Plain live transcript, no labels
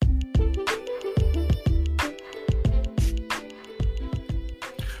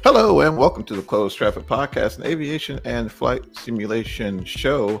Hello and welcome to the Closed Traffic Podcast, an aviation and flight simulation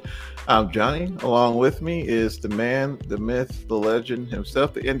show. I'm Johnny. Along with me is the man, the myth, the legend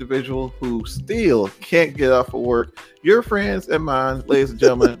himself, the individual who still can't get off of work. Your friends and mine, ladies and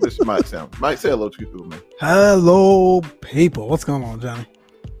gentlemen, Mr. Mike Sound. Mike, say hello to people, man. Hello, people. What's going on, Johnny?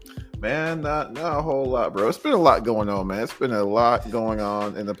 Man, not a whole lot, bro. It's been a lot going on, man. It's been a lot going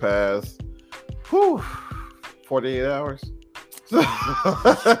on in the past 48 hours. Dude,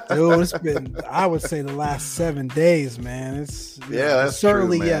 it's been, I would say, the last 7 days, man. It's that's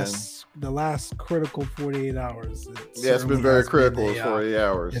certainly true, man. Yes, the last critical 48 hours. It's been very critical. 48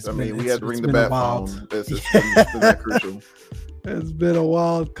 hours. We had to ring the bat phone. It's been that crucial. It's been a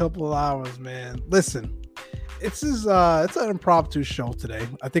wild couple of hours, man. Listen, it's an impromptu show today.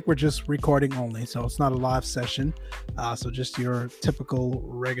 I think we're just recording only, so it's not a live session. So just your typical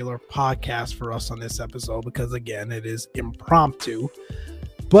regular podcast for us on this episode, because again, it is impromptu.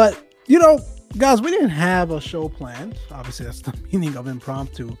 But guys, we didn't have a show planned. Obviously, that's the meaning of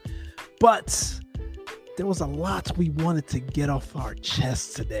impromptu. But there was a lot we wanted to get off our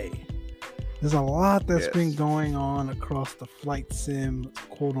chest today. There's a lot that's been going on across the flight sim,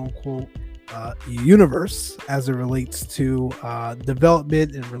 quote unquote, universe as it relates to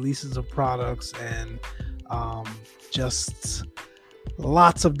development and releases of products and just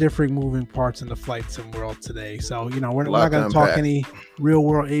lots of different moving parts in the flight sim world today. So, we're not going to talk any real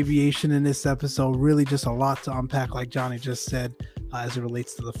world aviation in this episode. Really just a lot to unpack, like Johnny just said, as it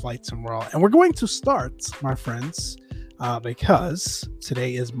relates to the flight sim world. And we're going to start, my friends, because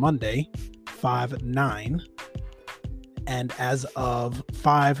today is Monday, 5/9. And as of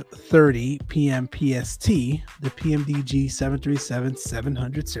 5:30 p.m. PST, the PMDG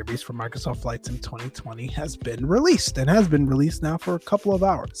 737-700 series for Microsoft Flight Sim 2020 has been released, and has been released now for a couple of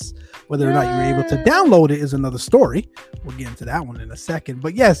hours. Whether or not you're able to download it is another story. We'll get into that one in a second.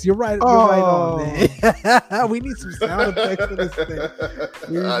 But yes, you're right. You're right on, man. We need some sound effects for this thing.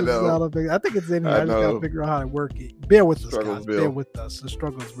 I know. I think it's in here. I just got to figure out how to work it. Bear with us, guys. Bear with us. The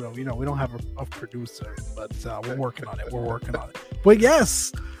struggle is real. We don't have a producer, but we're working on it. But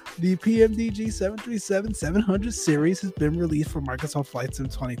yes, the PMDG 737-700 series has been released for Microsoft Flight Sim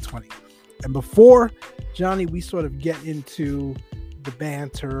 2020. And before, Johnny, we sort of get into the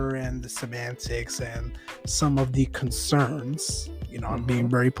banter and the semantics and some of the concerns, I'm being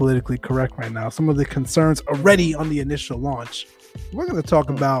very politically correct right now, some of the concerns already on the initial launch, we're going to talk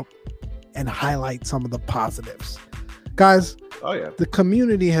about and highlight some of the positives. Guys, the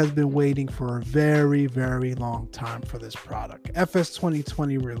community has been waiting for a very, very long time for this product. FS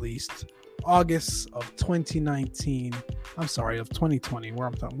 2020 released August of 2019. I'm sorry, of 2020.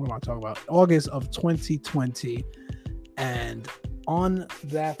 What am I talking about? August of 2020. And on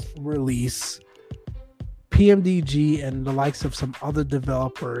that release, PMDG and the likes of some other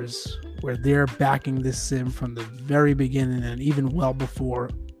developers, where they're backing this sim from the very beginning and even well before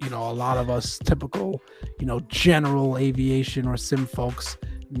a lot of us typical, general aviation or sim folks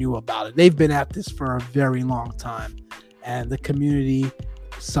knew about it. They've been at this for a very long time. And the community,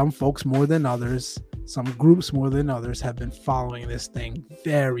 some folks more than others, some groups more than others, have been following this thing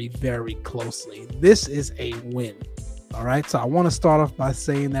very, very closely. This is a win. All right. So I want to start off by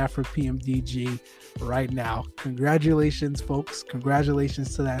saying that for PMDG right now. Congratulations, folks.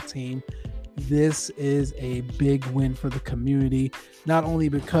 Congratulations to that team. This is a big win for the community, not only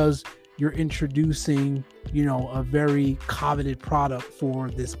because you're introducing, a very coveted product for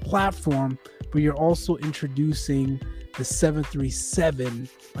this platform, but you're also introducing the 737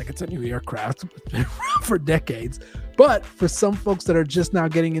 like it's a new aircraft. It's been around for decades. But for some folks that are just now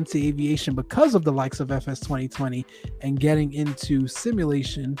getting into aviation because of the likes of FS 2020 and getting into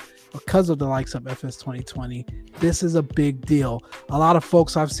simulation because of the likes of FS 2020, this is a big deal. A lot of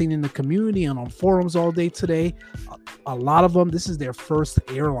folks I've seen in the community and on forums all day today, a lot of them, this is their first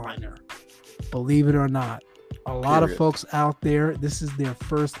airliner. Believe it or not. A lot of folks out there, this is their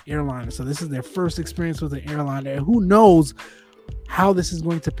first airliner. So this is their first experience with an airliner. And who knows how this is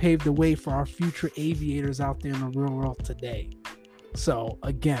going to pave the way for our future aviators out there in the real world today. So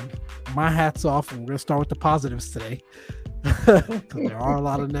again, my hat's off, and we're going to start with the positives today. There are a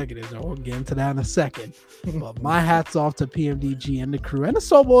lot of negatives, and we'll get into that in a second. But my hat's off to PMDG and the crew and the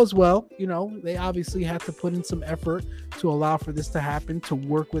Sobo as well. You know, they obviously had to put in some effort to allow for this to happen, to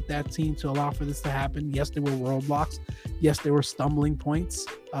work with that team to allow for this to happen. Yes, there were roadblocks. Yes, there were stumbling points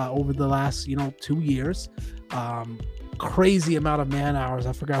over the last, 2 years. Crazy amount of man hours.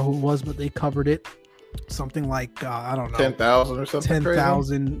 I forgot who it was, but they covered it. Something like, I don't know, 10,000 or something.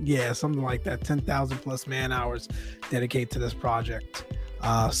 10,000, yeah, something like that. 10,000 plus man hours dedicated to this project.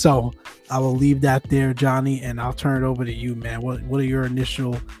 So I will leave that there, Johnny, and I'll turn it over to you, man. What are your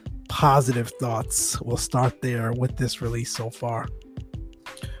initial positive thoughts? We'll start there with this release so far.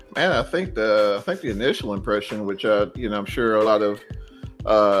 Man, I think the initial impression, which I'm sure a lot of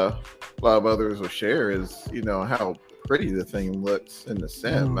others will share, is how pretty the thing looks in the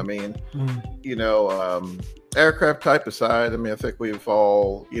sim. I mean, aircraft type aside, I mean, I think we've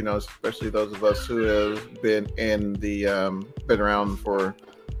all, especially those of us who have been in the been around for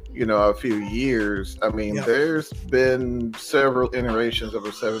a few years. I mean, there's been several iterations of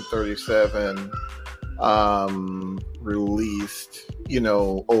a 737 released,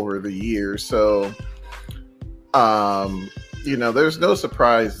 over the years. So, there's no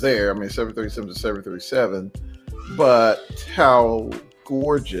surprise there. I mean, 737 to 737, but how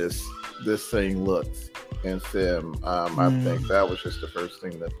gorgeous this thing looks in sim. I think that was just the first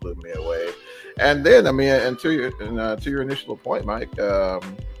thing that blew me away. And then, I mean, and to your initial point, Mike,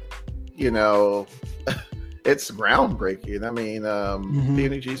 it's groundbreaking. I mean,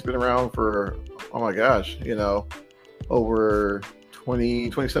 PMDG's been around for, oh my gosh, over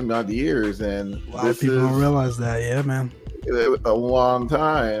 27 odd years, and a lot of people don't realize that. Yeah, man, a long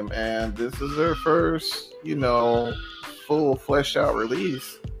time, and this is their first, full fleshed out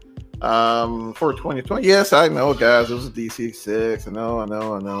release for 2020. Yes, I know, guys, it was a DC-6. I know.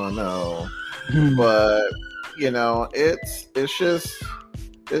 But it's just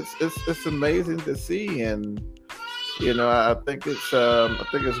it's amazing to see, and I think it's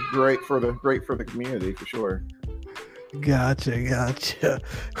great for the community for sure. Gotcha.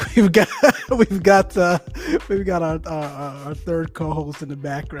 We've got our third co-host in the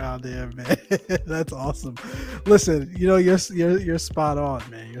background there, man. That's awesome. Listen, you're spot on,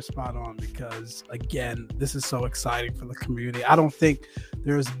 man. You're spot on, because again, this is so exciting for the community. I don't think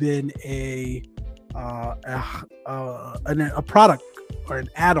there's been a product, or an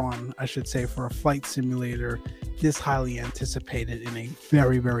add-on, I should say, for a flight simulator this highly anticipated in a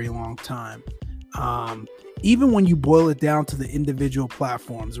very, very long time. Even when you boil it down to the individual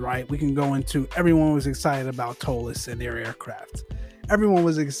platforms, right? We can go into, everyone was excited about ToLiS and their aircraft. Everyone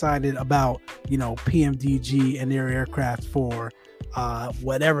was excited about, PMDG and their aircraft for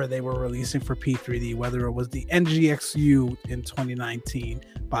whatever they were releasing for P3D, whether it was the NGXU in 2019.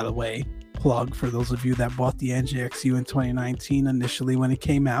 By the way, plug for those of you that bought the NGXU in 2019 initially when it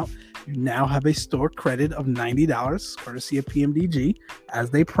came out, you now have a store credit of $90 courtesy of PMDG,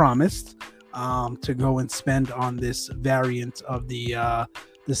 as they promised, to go and spend on this variant of the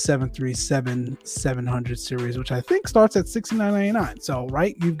 737-700 series, which I think starts at $69.99. So,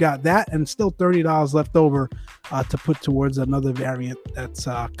 right, you've got that and still $30 left over to put towards another variant that's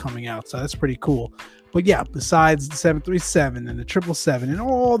coming out. So that's pretty cool. But yeah, besides the 737 and the 777 and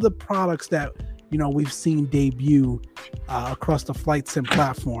all the products that we've seen debut across the flight sim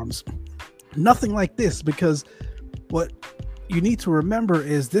platforms, nothing like this, because what you need to remember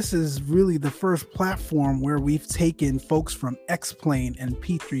is this is really the first platform where we've taken folks from X-Plane and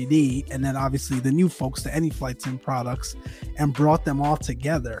P3D, and then obviously the new folks to Any Flight Sim products, and brought them all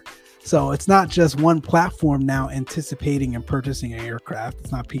together. So it's not just one platform now anticipating and purchasing an aircraft.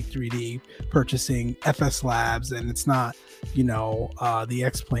 It's not P3D purchasing FS Labs, and it's not, the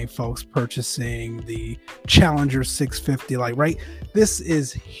X-Plane folks purchasing the Challenger 650. Right? This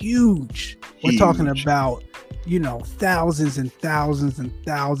is huge. We're talking about, thousands and thousands and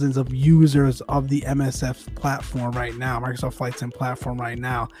thousands of users of the MSF platform right now, Microsoft Flight Sim platform right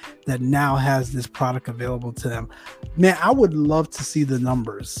now, that now has this product available to them. Man, I would love to see the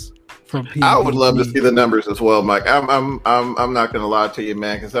numbers from PMDG. I would love to see the numbers as well, Mike. I'm not gonna lie to you,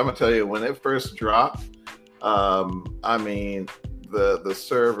 man, because I'm gonna tell you, when it first dropped, I mean, the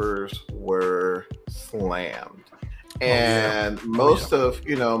servers were slammed, and most of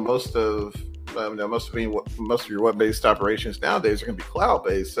your web-based operations nowadays are going to be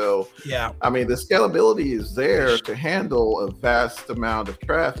cloud-based. So, yeah, I mean, the scalability is there to handle a vast amount of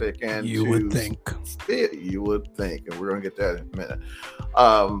traffic. And you would think, and we're going to get that in a minute.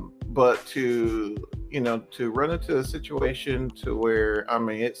 But to run into a situation to where, I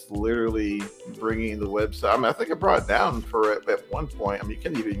mean, it's literally bringing the website. I mean, I think I brought it down at one point. I mean, you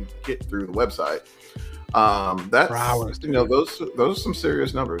can't even get through the website. That's for hours, those are some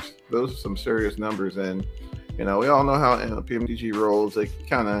serious numbers. And we all know how PMDG rolls. They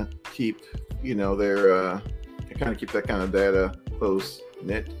kind of keep that kind of data close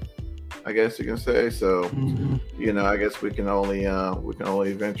knit, I guess you can say. So I guess we can only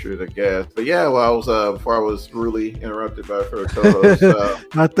venture to guess. But yeah, well, I was before I was really interrupted by our third co-host.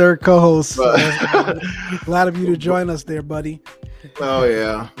 My third co-host. Glad of you to join us there, buddy. Oh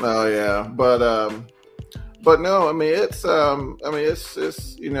yeah. But But no, I mean it's I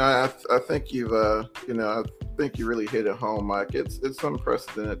think you've I think you really hit it home, Mike. It's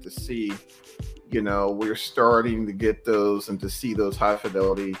unprecedented to see. We're starting to get those and to see those high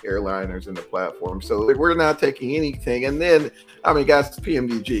fidelity airliners in the platform. So we're not taking anything. And then, guys, it's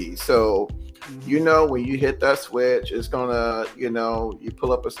PMDG. So, when you hit that switch, it's going to, you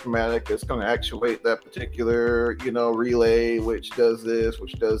pull up a schematic, it's going to actuate that particular, relay, which does this,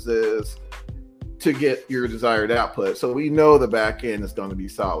 to get your desired output. So we know the back end is going to be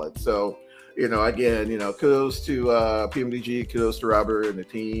solid. So, again, kudos to PMDG, kudos to Robert and the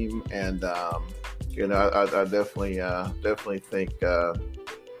team. And, I definitely think,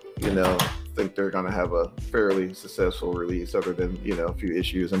 think they're going to have a fairly successful release other than, a few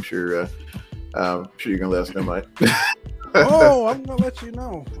issues. I'm sure you're going to let us know, Mike. Oh, I'm going to let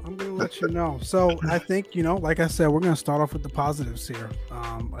you know. So I think, like I said, we're going to start off with the positives here.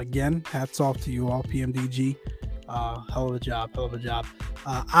 Again, hats off to you all, PMDG. Hell of a job.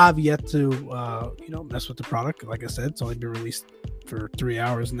 I've yet to, mess with the product. Like I said, it's only been released for 3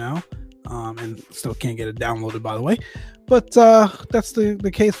 hours now, and still can't get it downloaded, by the way. But that's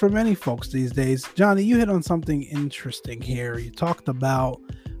the case for many folks these days. Johnny, you hit on something interesting here. You talked about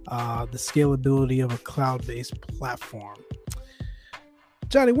the scalability of a cloud-based platform.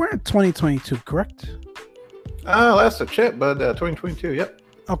 Johnny, we're in 2022, correct? Last I checked, but 2022, yep.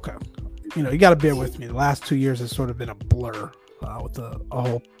 Okay. You got to bear with me. The last 2 years has sort of been a blur with a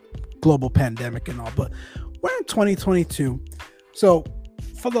whole global pandemic and all, but we're in 2022. So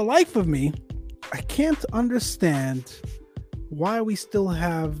for the life of me, I can't understand why we still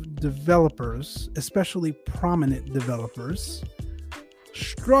have developers, especially prominent developers,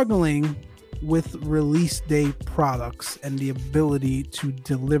 struggling with release day products and the ability to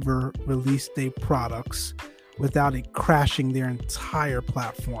deliver release day products without it crashing their entire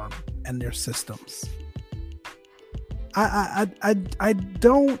platform and their systems. I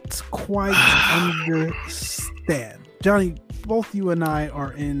don't quite understand. Johnny, both you and I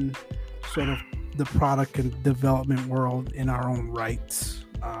are in sort of the product and development world in our own rights.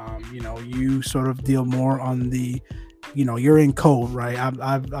 You sort of deal more on the, you're in code, right?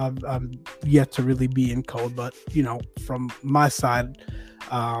 I'm yet to really be in code, but from my side,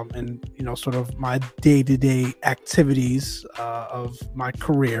 and sort of my day-to-day activities of my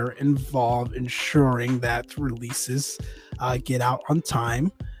career involve ensuring that releases get out on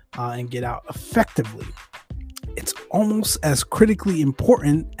time and get out effectively. It's almost as critically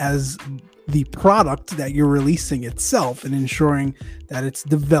important as the product that you're releasing itself and ensuring that it's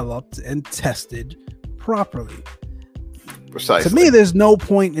developed and tested properly. Precisely. To me, there's no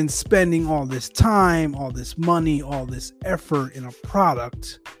point in spending all this time, all this money, all this effort in a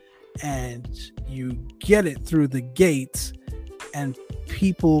product, and you get it through the gate and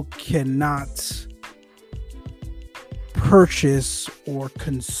people cannot purchase or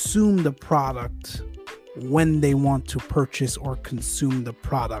consume the product when they want to purchase or consume the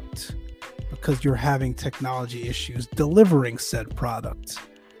product because you're having technology issues delivering said product.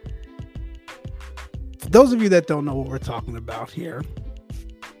 For those of you that don't know what we're talking about here,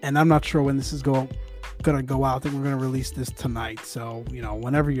 and I'm not sure when this is going to go out, I think we're going to release this tonight. So,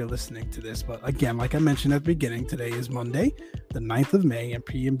 whenever you're listening to this. But again, like I mentioned at the beginning, today is Monday, the 9th of May, and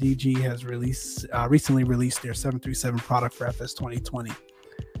PMDG has recently released their 737 product for FS 2020.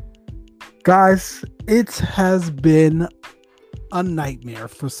 Guys, it has been a nightmare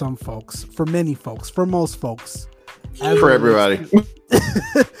for some folks, for many folks, for most folks. For everybody.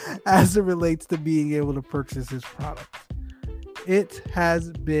 As it relates to being able to purchase this product. It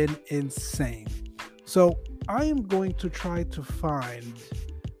has been insane. So I am going to try to find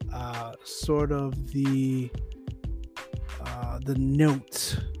sort of the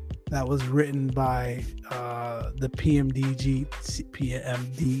note that was written by the PMDG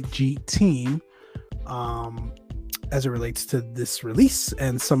team as it relates to this release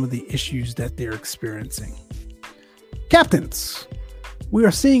and some of the issues that they're experiencing. Captains, we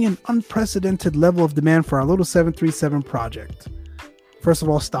are seeing an unprecedented level of demand for our Lotus 737 project. First of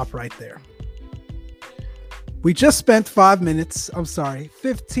all, stop right there. We just spent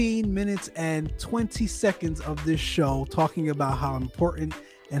 15 minutes and 20 seconds of this show talking about how important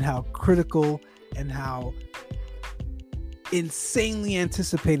and how critical and how insanely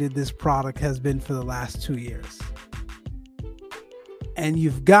anticipated this product has been for the last 2 years. And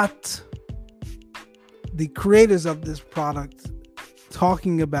you've got the creators of this product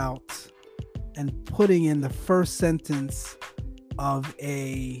talking about and putting in the first sentence of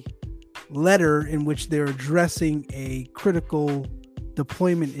a letter in which they're addressing a critical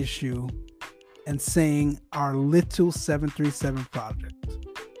deployment issue and saying our little 737 project.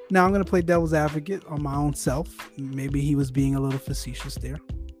 Now I'm going to play devil's advocate on my own self. Maybe he was being a little facetious there.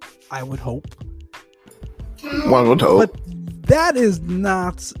 I would hope. One would hope. But that is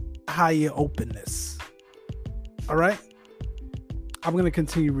not how you open this. All right? I'm going to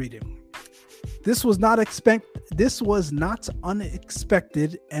continue reading. This was not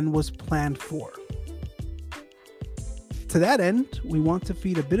unexpected and was planned for. To that end, we want to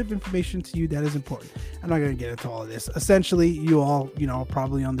feed a bit of information to you that is important. I'm not going to get into all of this. Essentially, you all,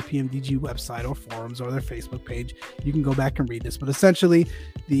 probably on the PMDG website or forums or their Facebook page, you can go back and read this. But essentially,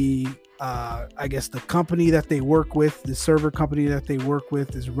 the company that they work with, the server company that they work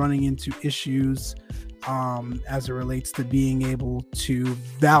with, is running into issues as it relates to being able to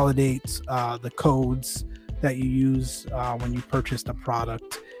validate the codes that you use when you purchased a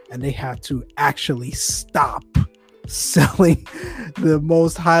product, and they had to actually stop selling the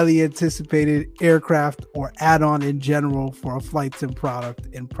most highly anticipated aircraft or add-on in general for a flight sim product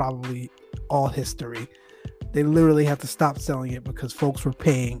in probably all history. They literally had to stop selling it because folks were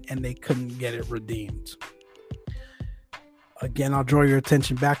paying and they couldn't get it redeemed. Again, I'll draw your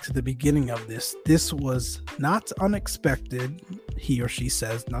attention back to the beginning of this. This was not unexpected, he or she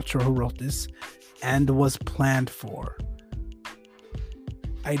says, not sure who wrote this, and was planned for.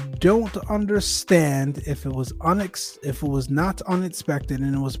 I don't understand if it was not unexpected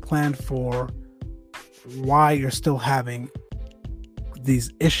and it was planned for, why you're still having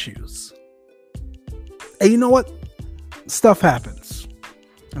these issues. And you know what? Stuff happens.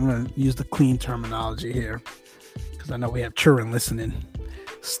 I'm going to use the clean terminology here because I know we have children listening.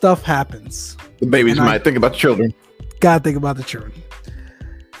 Stuff happens. The babies might think about the children. Gotta think about the children.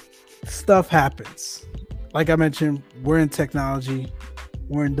 Stuff happens. Like I mentioned, we're in technology.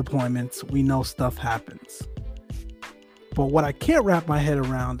 We're in deployments. We know stuff happens. But what I can't wrap my head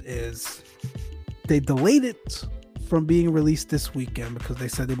around is they delayed it from being released this weekend because they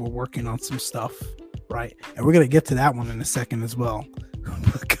said they were working on some stuff, right? And we're going to get to that one in a second as well.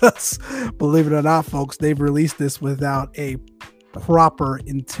 Because, believe it or not, folks, they've released this without a proper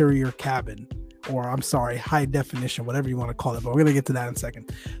interior cabin. Or, I'm sorry, high definition, whatever you want to call it. But we're going to get to that in a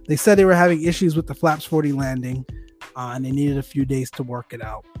second. They said they were having issues with the Flaps 40 landing. And they needed a few days to work it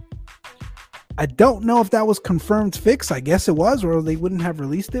out. I don't know if that was confirmed fix. I guess it was, or they wouldn't have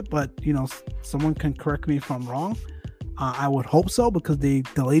released it. But, someone can correct me if I'm wrong. I would hope so, because they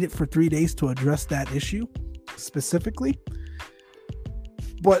delayed it for 3 days to address that issue specifically.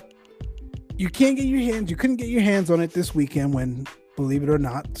 But you couldn't get your hands on it this weekend when, believe it or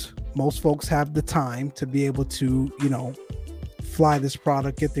not, most folks have the time to be able to, fly this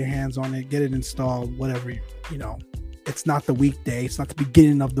product, get their hands on it, get it installed, whatever, It's not the weekday. It's not the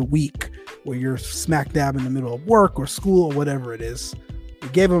beginning of the week where you're smack dab in the middle of work or school or whatever it is. We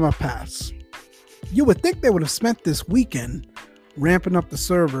gave them a pass. You would think they would have spent this weekend ramping up the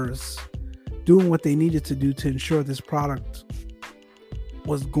servers, doing what they needed to do to ensure this product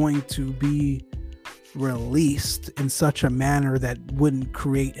was going to be released in such a manner that wouldn't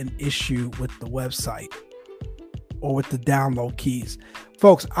create an issue with the website or with the download keys.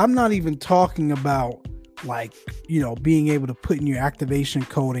 Folks, I'm not even talking about being able to put in your activation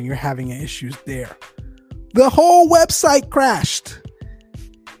code and you're having issues there. The whole website crashed.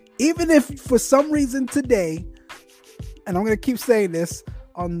 Even if for some reason today, and I'm going to keep saying this,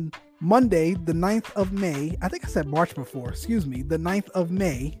 on Monday, the 9th of May, I think I said March before, the 9th of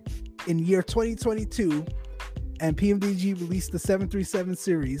May in year 2022, and PMDG released the 737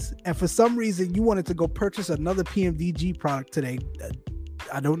 series, and for some reason you wanted to go purchase another PMDG product today.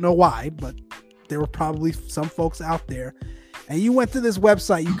 I don't know why, but there were probably some folks out there, and you went to this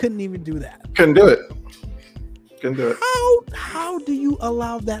website. You couldn't even do that. Couldn't do it. How do you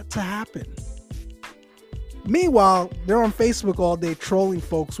allow that to happen? Meanwhile, they're on Facebook all day trolling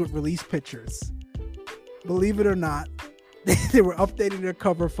folks with release pictures. Believe it or not, they were updating their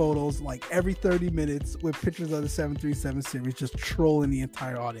cover photos like every 30 minutes with pictures of the 737 series, just trolling the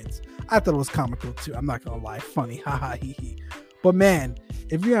entire audience. I thought it was comical too. I'm not gonna lie, funny, haha, hee hee. But man,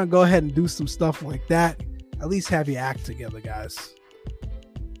 if you're gonna go ahead and do some stuff like that, at least have your act together, guys.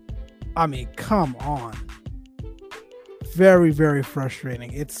 I mean, come on. Very, very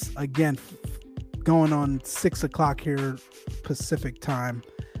frustrating. It's again going on 6 o'clock here Pacific time.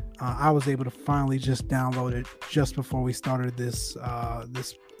 I was able to finally just download it just before we started this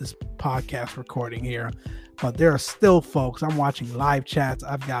podcast recording here. But there are still folks. I'm watching live chats.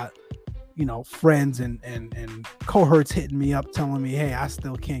 I've got friends and cohorts hitting me up telling me, hey, I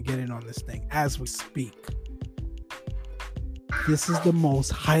still can't get in on this thing as we speak. This is the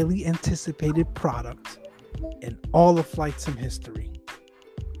most highly anticipated product in all of Flight Sim history.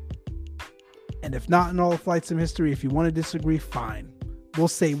 And if not in all of Flight Sim history, if you want to disagree, fine. we'll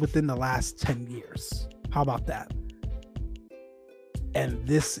say within the last 10 years. How about that? And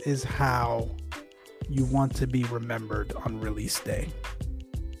this is how you want to be remembered on release day.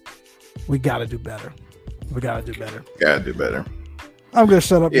 We got to do better. Gotta do better. I'm gonna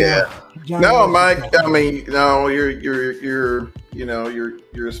shut up. Yeah. No, Mike. I mean, no, you're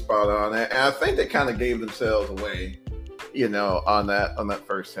spot on, and I think they kind of gave themselves away, on that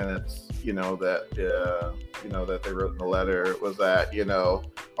first sentence, that they wrote in the letter was that,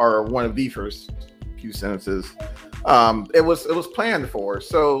 or one of the first few sentences, it was planned for.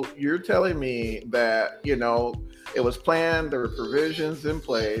 So you're telling me that, it was planned, there were provisions in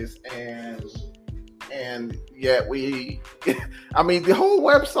place, and yet the whole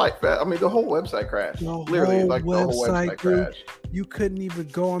website crashed. Literally, the whole website crashed. You couldn't even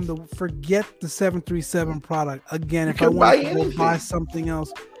go on forget the 737 product again. If I wanted to buy something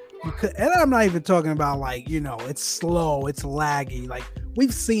else, you could. And I'm not even talking about it's slow, it's laggy. Like,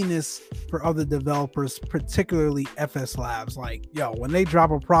 we've seen this for other developers, particularly FS Labs. Like, when they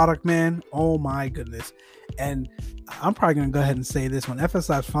drop a product, man, oh my goodness. And I'm probably going to go ahead and say this: when FS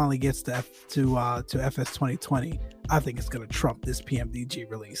Labs finally gets to FS 2020, I think it's going to trump this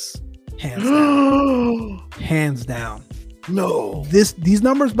PMDG release, hands down. Hands down. No, these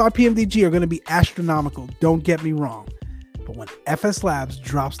numbers by PMDG are going to be astronomical. Don't get me wrong, but when FS Labs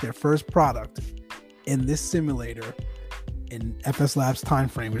drops their first product in this simulator in FS Labs time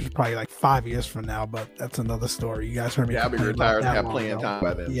frame, which is probably like 5 years from now, but that's another story. You guys heard me. Yeah, I'll be retired and have plenty of time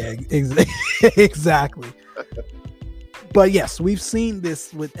by then. Yeah, exactly. But yes, we've seen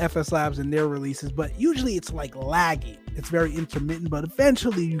this with FS Labs and their releases, but usually it's like laggy. It's very intermittent, but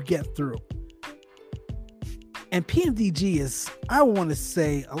eventually you get through. And PMDG is, I want to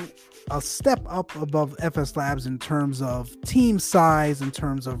say, a step up above FS Labs in terms of team size, in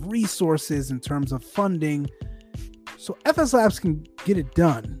terms of resources, in terms of funding. So FS Labs can get it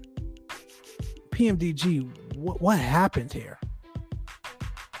done. PMDG, what happened here?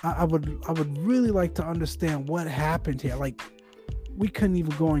 I would really like to understand what happened here. Like, we couldn't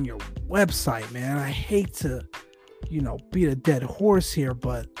even go on your website, man. I hate to, beat a dead horse here,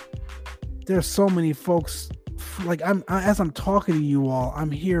 but there's so many folks. Like, as I'm talking to you all,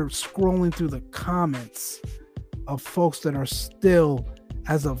 I'm here scrolling through the comments of folks that are still,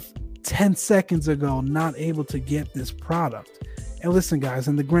 as of 10 seconds ago, not able to get this product. And listen, guys,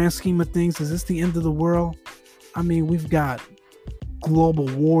 in the grand scheme of things, is this the end of the world? I mean, we've got global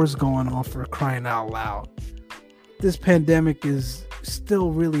wars going on, for crying out loud. This pandemic is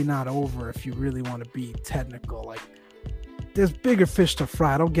still really not over, if you really want to be technical. Like, there's bigger fish to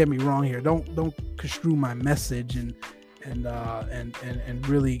fry. Don't get me wrong here. Don't construe my message and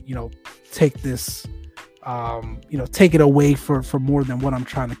really, take this, take it away for more than what I'm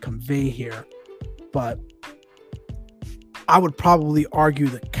trying to convey here. But I would probably argue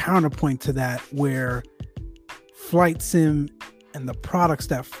the counterpoint to that, where Flight Sim and the products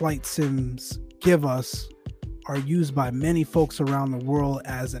that Flight Sims give us are used by many folks around the world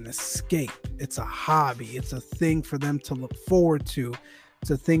as an escape. It's a hobby. It's a thing for them to look forward to.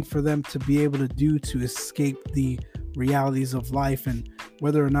 It's a thing for them to be able to do to escape the realities of life. And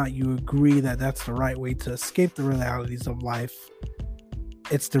whether or not you agree that that's the right way to escape the realities of life,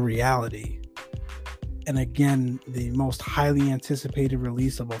 it's the reality. And again, the most highly anticipated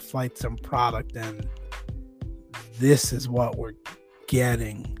release of a Flight Sim product, and this is what we're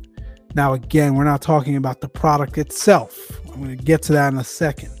getting. Now, again, we're not talking about the product itself. I'm going to get to that in a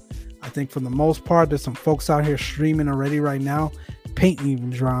second. I think for the most part, there's some folks out here streaming already right now. Paint ain't even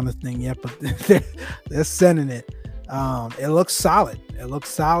dry on the thing yet, but they're sending it. It looks solid.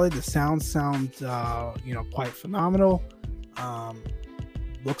 The sounds sound, quite phenomenal.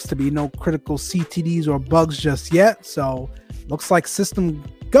 Looks to be no critical CTDs or bugs just yet. So looks like systems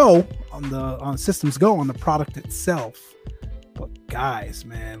go on the product itself. But guys,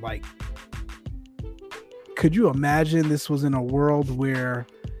 man, like, could you imagine this was in a world where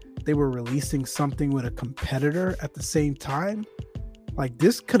they were releasing something with a competitor at the same time? Like,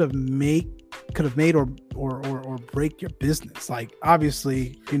 this could have made or break your business. Like,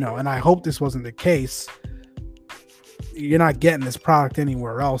 obviously, and I hope this wasn't the case. You're not getting this product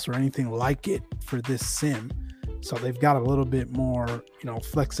anywhere else or anything like it for this sim. So they've got a little bit more,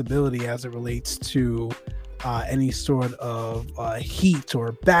 flexibility as it relates to any sort of heat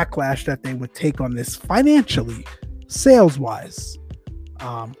or backlash that they would take on this financially, sales-wise,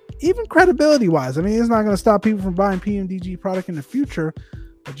 even credibility-wise. I mean, it's not going to stop people from buying PMDG product in the future,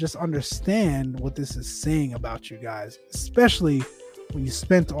 but just understand what this is saying about you guys, especially when you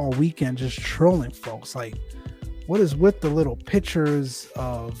spent all weekend just trolling folks. Like, what is with the little pictures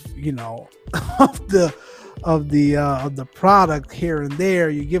of, of the product here and there.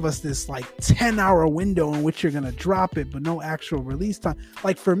 You give us this like 10-hour window in which you're gonna drop it, but no actual release time.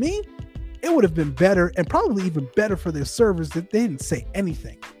 Like for me, it would have been better, and probably even better for their servers, that they didn't say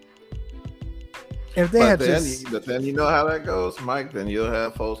anything. If they but then you know how that goes, Mike. Then you'll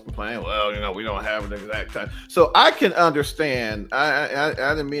have folks complain. Well, we don't have an exact time. So I can understand. I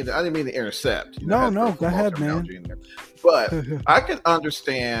didn't mean to intercept. No, go ahead, man. But I can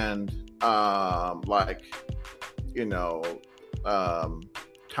understand, time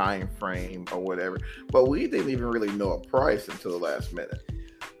frame or whatever. But we didn't even really know a price until the last minute.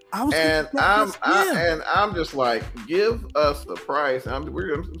 I'm just like, give us the price. I'm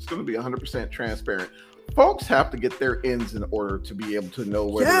just going to be 100% transparent. Folks have to get their ends in order to be able to know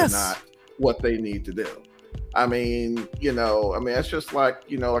whether or not what they need to do. I mean, it's just like,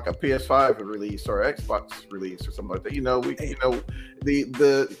 like a PS5 release or Xbox release or something like that.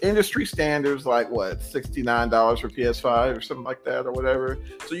 The industry standards like what, $69 for PS5 or something like that or whatever.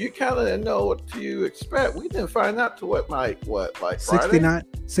 So you kind of know what to expect. We didn't find out to what Friday?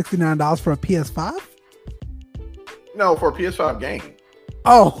 $69 for a PS5? No, for a PS5 game.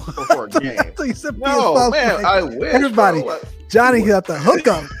 Oh, for a game. So you said no, PS5 man, I wish. Everybody, Johnny got the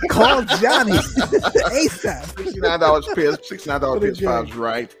hookup. Call Johnny ASAP. $69 PS5s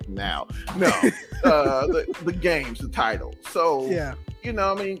right now. No, the games, the title. So yeah,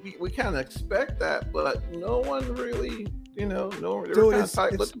 we kind of expect that, but no one really, so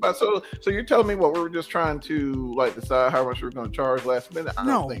you're telling me what we were just trying to decide how much we're going to charge last minute? I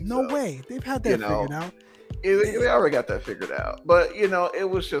don't think no way. They've had that figured out. They already got that figured out, but it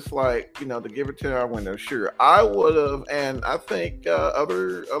was just like, to give it 10-hour window. Sure, I would have, and I think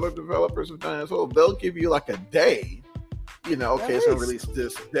other developers have done it as well. They'll give you like a day, okay, it's gonna release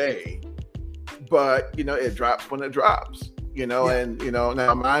this day, but it drops when it drops, and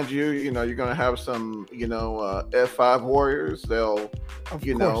now mind you, you're gonna have some, F5 warriors. They'll,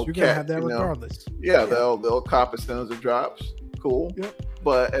 you're gonna have that regardless. They'll cop as soon as it drops. Cool. Yep.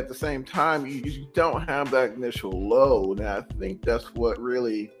 But at the same time, you don't have that initial load. And I think that's what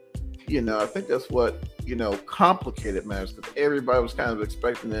really, complicated matters, because everybody was kind of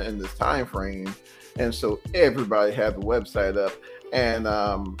expecting it in this time frame. And so everybody had the website up. And,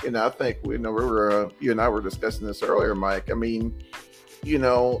 I think, you and I were discussing this earlier, Mike. I mean,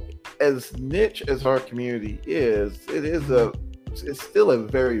 as niche as our community is, it's still a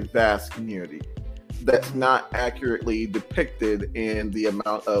very vast community that's not accurately depicted in the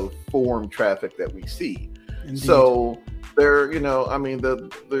amount of forum traffic that we see. Indeed. So there,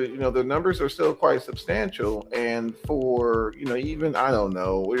 the numbers are still quite substantial. And for, even, I don't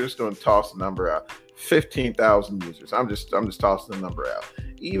know, we're just going to toss the number out, 15,000 users. I'm just tossing the number out.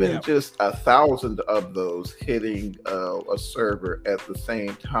 Even just 1,000 of those hitting a server at the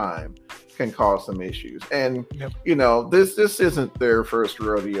same time can cause some issues. And this isn't their first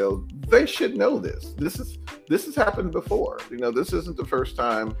rodeo. They should know this. This has happened before. This isn't the first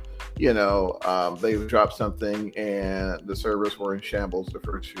time they've dropped something and the servers were in shambles the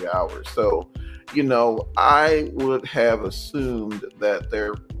first few hours. So I would have assumed that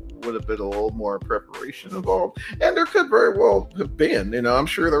there would have been a little more preparation involved, and there could very well have been. I'm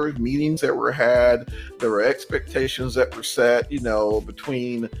sure there were meetings that were had, there were expectations that were set,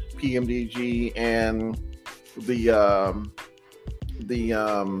 between PMDG and the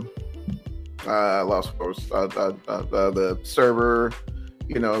server,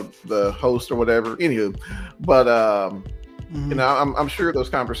 the host or whatever. Anywho, but I'm sure those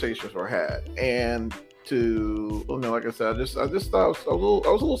conversations were had, and like I said, I just thought I was a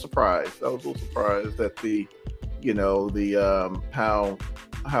little surprised. I was a little surprised at the how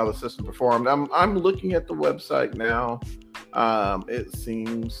the system performed. I'm looking at the website now. It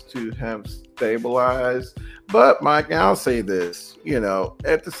seems to have stabilized, but Mike, I'll say this,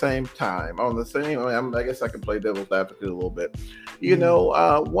 at the same time, I guess I can play devil's advocate a little bit.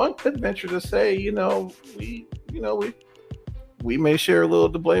 One could venture to say, we may share a little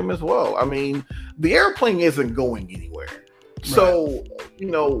of the blame as well. I mean, the airplane isn't going anywhere. Right. So,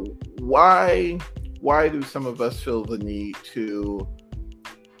 why do some of us feel the need to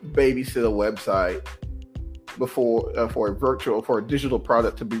babysit a website before for a digital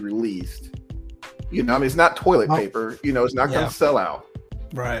product to be released? It's not toilet paper. It's not going to sell out.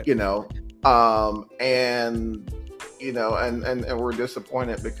 Right. And we're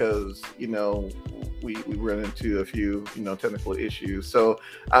disappointed because we run into a few technical issues. So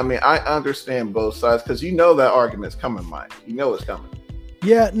I understand both sides, because that argument's coming, Mike. It's coming.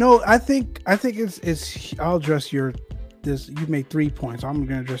 Yeah, no, I think it's I'll address you made 3 points. I'm going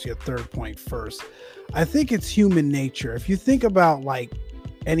to address your third point first. I think it's human nature. If you think about like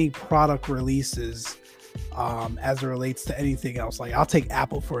any product releases, as it relates to anything else. Like I'll take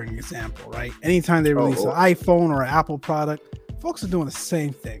Apple for an example, right? Anytime they release an iPhone or an Apple product, folks are doing the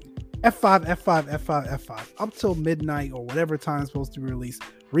same thing. F5, F5, F5, F5, up till midnight or whatever time it's supposed to be released,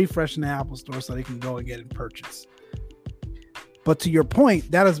 refreshing the Apple Store so they can go and get it purchased. But to your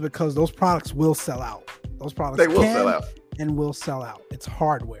point, that is because those products will sell out. Those products sell out and will sell out. It's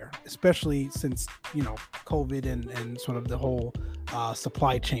hardware, especially since, you know, COVID and sort of the whole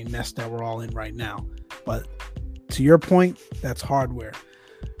supply chain mess that we're all in right now. But to your point, that's hardware.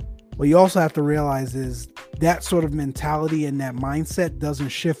 What you also have to realize is that sort of mentality and that mindset doesn't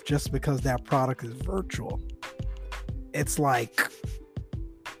shift just because that product is virtual. It's like,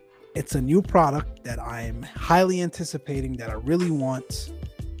 it's a new product that I'm highly anticipating, that I really want.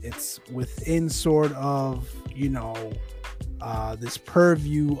 It's within sort of, you know, this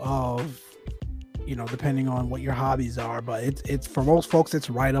purview of, you know, depending on what your hobbies are, but it's for most folks, it's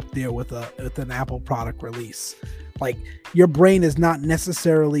right up there with an Apple product release. Like your brain is not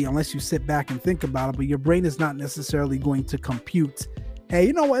necessarily, unless you sit back and think about it, but your brain is not necessarily going to compute, hey,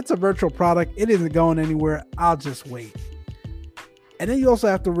 you know what? It's a virtual product. It isn't going anywhere. I'll just wait. And then you also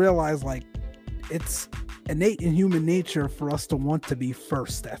have to realize, like, it's innate in human nature for us to want to be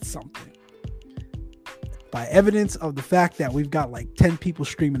first at something. By evidence of the fact that we've got like 10 people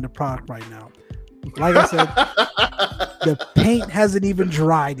streaming the product right now. Like I said, the paint hasn't even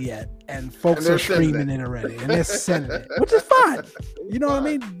dried yet, and folks are streaming it already, and they're sending it, which is fine. You know what I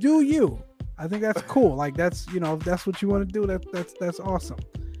mean? Do you? I think that's cool. Like that's, you know, if that's what you want to do, that's awesome.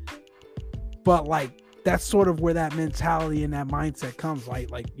 But like, that's sort of where that mentality and that mindset comes.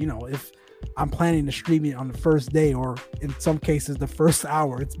 Like, you know, if I'm planning to stream it on the first day, or in some cases the first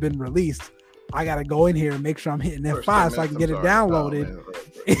hour it's been released, I got to go in here and make sure I'm hitting F5 so I can get it downloaded.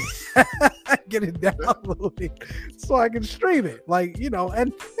 Get it downloaded so I can stream it. Like, you know,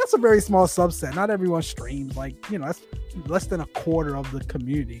 and that's a very small subset. Not everyone streams. Like, you know, that's less than a quarter of the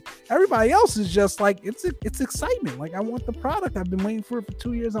community. Everybody else is just like, it's excitement. Like, I want the product. I've been waiting for it for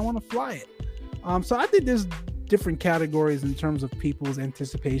 2 years. I want to fly it. So I think there's different categories in terms of people's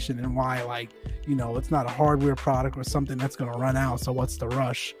anticipation and why, like, you know, it's not a hardware product or something that's going to run out. So what's the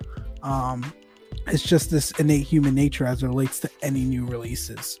rush? It's just this innate human nature as it relates to any new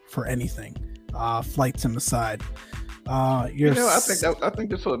releases for anything, flight sim aside. I think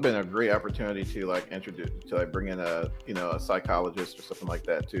this would have been a great opportunity to like bring in a psychologist or something like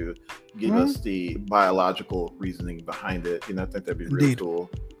that to give us the biological reasoning behind it. You know, I think that'd be really cool.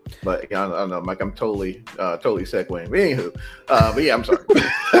 But yeah, I don't know, Mike. I'm totally segueing. Anywho, but yeah, I'm sorry.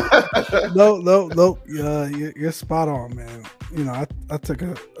 No. You're spot on, man. You know, I took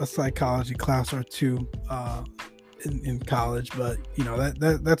a psychology class or two in college, but you know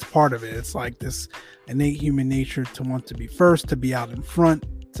that's part of it. It's like this innate human nature to want to be first, to be out in front,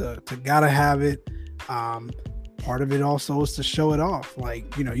 to gotta have it. Part of it also is to show it off.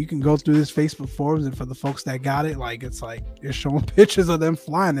 Like, you know, you can go through this Facebook forums, and for the folks that got it, like, it's like you're showing pictures of them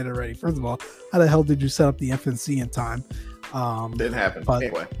flying it already. First of all, how the hell did you set up the FNC in time? Didn't happen. But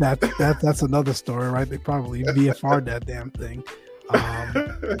anyway, that's another story, right? They probably VFR'd that damn thing.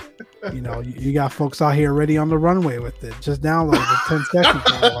 You know, you got folks out here already on the runway with it. Just download the 10 seconds.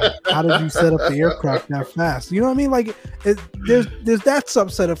 Like, how did you set up the aircraft that fast? You know what I mean? Like, there's that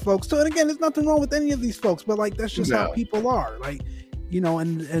subset of folks. So, and again, there's nothing wrong with any of these folks, but like, that's just how people are. Like, you know,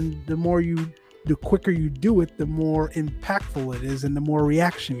 and the quicker you do it, the more impactful it is, and the more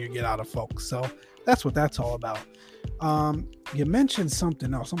reaction you get out of folks. So that's what that's all about. You mentioned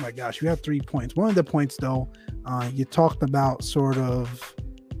something else. Oh my gosh, you have 3 points. One of the points, though, you talked about sort of,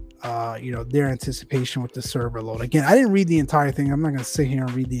 you know, their anticipation with the server load. Again, I didn't read the entire thing. I'm not going to sit here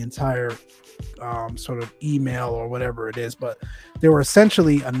and read the entire sort of email or whatever it is, but there were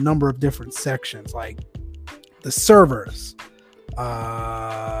essentially a number of different sections, like the servers.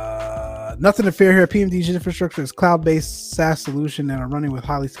 Nothing to fear here. PMDG infrastructure is cloud-based SaaS solution and are running with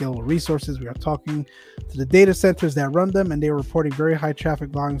highly scalable resources. We are talking to the data centers that run them, and they are reporting very high traffic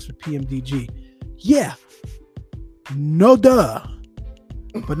volumes for PMDG. Yeah, no duh,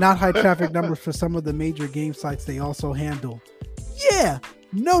 but not high traffic numbers for some of the major game sites they also handle. Yeah,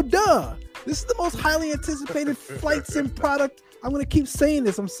 no duh. This is the most highly anticipated flight sim product. I'm going to keep saying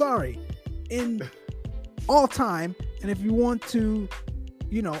this. I'm sorry. In all time. And if you want to,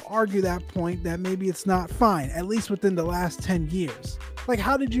 you know, argue that point that maybe it's not, fine, at least within the last 10 years. Like,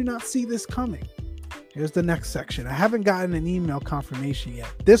 how did you not see this coming? Here's the next section. I haven't gotten an email confirmation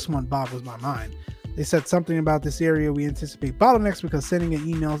yet. This one boggles my mind. They said something about this area. We anticipate bottlenecks because sending an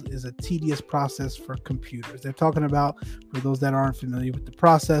email is a tedious process for computers. They're talking about, for those that aren't familiar with the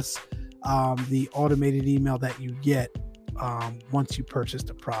process, the automated email that you get once you purchase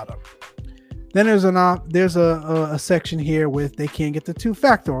the product. Then there's a section here with they can't get the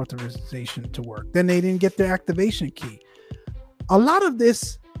two-factor authorization to work. Then they didn't get their activation key. A lot of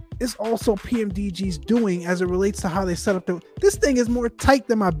this is also PMDG's doing as it relates to how they set up this thing is more tight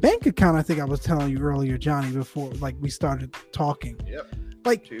than my bank account. I think I was telling you earlier, Johnny, before like we started talking. Yep.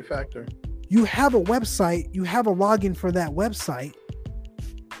 Like two-factor. You have a website, you have a login for that website.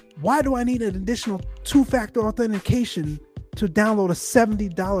 Why do I need an additional two-factor authentication to download a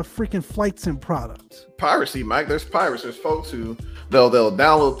 $70 freaking flight sim product? Piracy, Mike. There's pirates. There's folks who they'll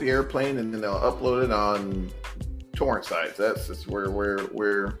download the airplane and then they'll upload it on torrent sites. That's just where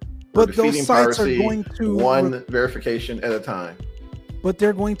we're defeating piracy, are going to one verification at a time. But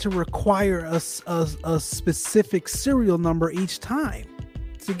they're going to require a specific serial number each time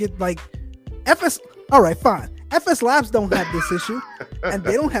to get like FS. All right, fine. FS Labs don't have this issue, and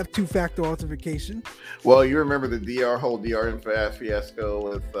they don't have two-factor authentication. Well, you remember the whole DR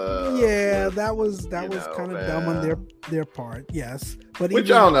fiasco with that was kind of dumb on their part. Yes, but which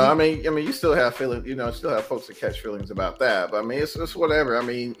I don't know. I mean, you still have feelings. Still have folks that catch feelings about that. But I mean, it's whatever. I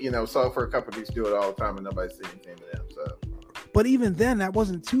mean, software companies do it all the time, and nobody says anything to them. So. But even then, that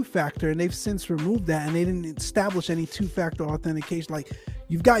wasn't two-factor, and they've since removed that, and they didn't establish any two-factor authentication. Like,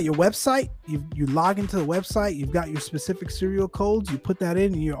 you've got your website, you log into the website, you've got your specific serial codes, you put that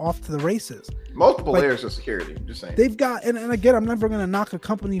in, and you're off to the races. Multiple layers of security, I'm just saying. They've got, and again, I'm never going to knock a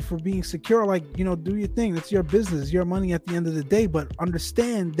company for being secure. Like, do your thing. It's your business, your money at the end of the day. But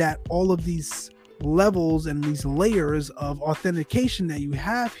understand that all of these levels and these layers of authentication that you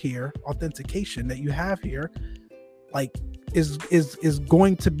have here, like, is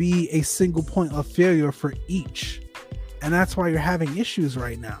going to be a single point of failure for each. And that's why you're having issues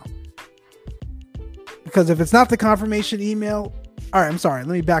right now. Because if it's not the confirmation email, all right, I'm sorry,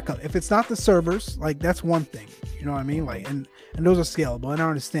 let me back up. If it's not the servers, like that's one thing, you know what I mean? Like, and those are scalable. And I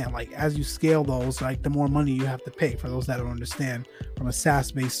understand, like, as you scale those, like the more money you have to pay. For those that don't understand from a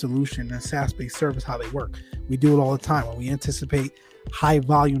SaaS-based solution and a SaaS-based service, how they work. We do it all the time when we anticipate high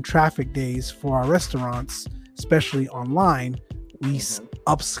volume traffic days for our restaurants, especially online. We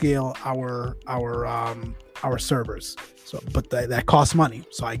upscale our servers. So, but that costs money.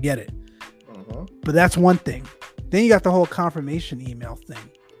 So I get it. But that's one thing. Then you got the whole confirmation email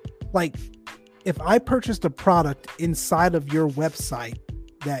thing. Like, if I purchased a product inside of your website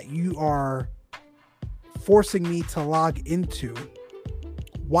that you are forcing me to log into,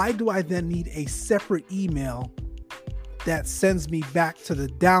 why do I then need a separate email that sends me back to the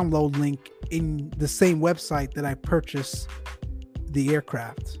download link in the same website that I purchased the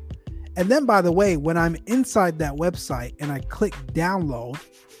aircraft? And then, by the way, when I'm inside that website and I click download,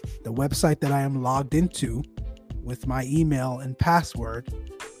 the website that I am logged into with my email and password,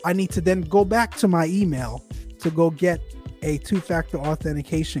 I need to then go back to my email to go get a two-factor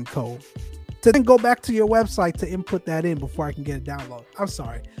authentication code, to then go back to your website to input that in before I can get it downloaded. I'm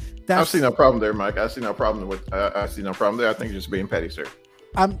sorry. I see no problem there, Mike. I see no problem there. I think you're just being petty, sir.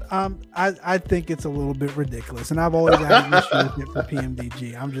 I think it's a little bit ridiculous, and I've always had an issue with it for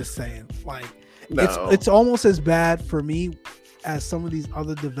PMDG. I'm just saying, like, it's almost as bad for me as some of these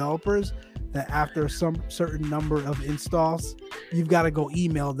other developers that after some certain number of installs, you've got to go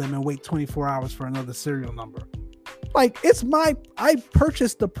email them and wait 24 hours for another serial number. Like, I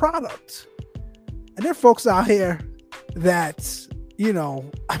purchased the product, and there are folks out here that,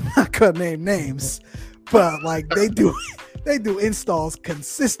 I'm not gonna name names, but like they do installs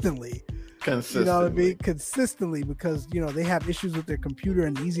consistently. You know what I mean? Consistently, because they have issues with their computer,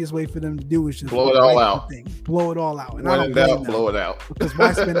 and the easiest way for them to do is just blow it all out. Blow it all out. And when in doubt, blow it out. Because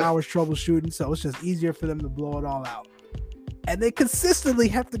why spend hours troubleshooting? So it's just easier for them to blow it all out. And they consistently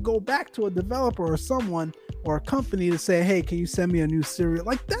have to go back to a developer or someone or a company to say, "Hey, can you send me a new serial?"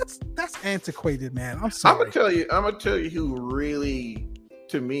 Like, that's antiquated, man. I'm sorry. I'm gonna tell you who really,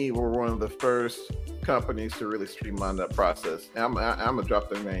 to me, were one of the first companies to really streamline that process. I'm gonna drop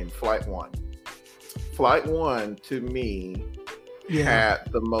their name, Flight One. Flight One, to me,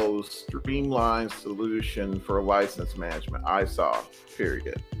 had the most streamlined solution for license management I saw.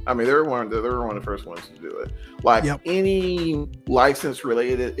 Period. I mean, they were one of the first ones to do it. Like, any license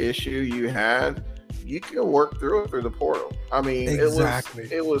related issue you had, you can work through it through the portal. I mean, exactly.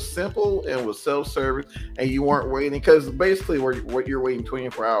 It was simple and it was self-service, and you weren't waiting, because basically what you're waiting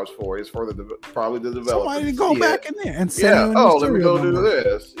 24 hours for is for probably the developer. Somebody to go back in there and say, let me go do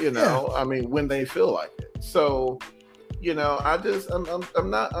this. I mean, when they feel like it. So, I'm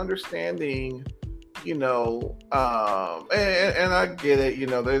not understanding. And I get it.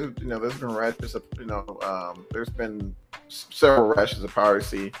 There's been rashes of, there's been several rashes of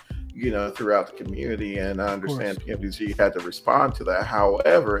piracy throughout the community. And I understand PMDG had to respond to that.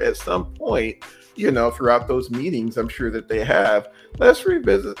 However, at some point, throughout those meetings, I'm sure that they have, let's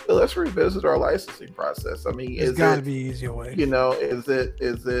revisit our licensing process. I mean, it's got to be an easier way. Is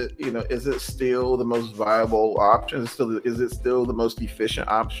it still the most viable option? Is it still the most efficient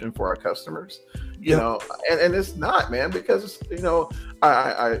option for our customers? And it's not, man, because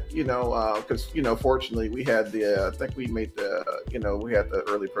fortunately we had I think we made we had the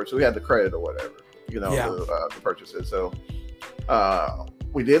early purchase, we had the credit or whatever, the purchases. So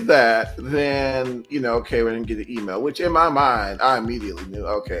we did that. Then okay, we didn't get an email, which in my mind I immediately knew,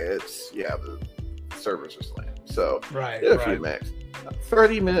 okay, the servers are slammed. So a few minutes.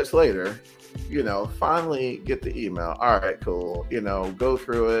 30 minutes later, finally get the email. All right, cool. Go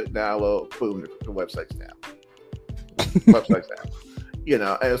through it, download, boom, the website's down. Website's down.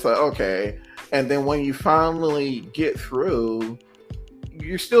 And it's like, okay. And then when you finally get through,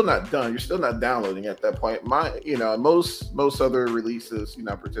 you're still not done. You're still not downloading at that point. Most other releases you're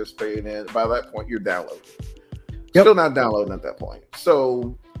not participating in, by that point, you're downloading. Yep. Still not downloading at that point.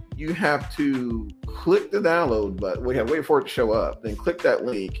 So you have to click the download button. Wait for it to show up. Then click that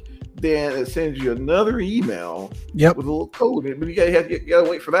link. Then it sends you another email with a little code. But you gotta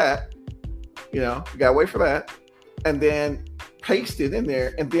wait for that. You gotta wait for that. And then paste it in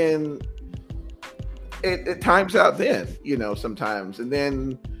there. And then it times out then, sometimes. And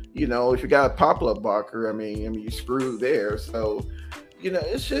then, if you got a pop-up blocker, I mean, you screw there. So,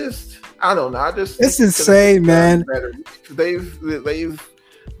 it's just, I don't know. It's insane, man.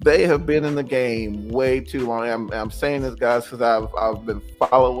 They have been in the game way too long. I'm saying this, guys, because I've been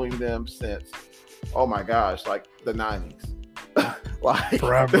following them since, oh my gosh, like the 90s.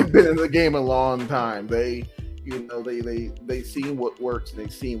 Forever. They've been in the game a long time. They seen what works and they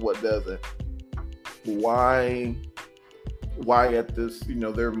seen what doesn't. Why at this,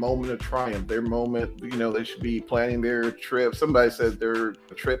 their moment of triumph, their moment, they should be planning their trip. Somebody said their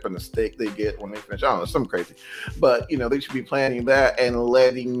trip and the steak they get when they finish. I don't know, something crazy. But, they should be planning that and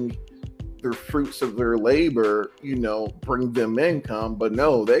letting the fruits of their labor, bring them income. But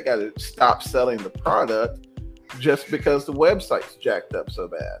no, they got to stop selling the product just because the website's jacked up so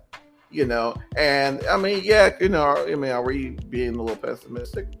bad. And I mean, are we being a little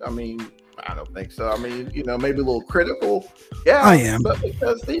pessimistic? I mean, I don't think so. I mean, maybe a little critical. Yeah, I am. But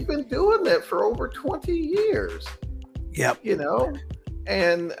because they've been doing that for over 20 years. Yep.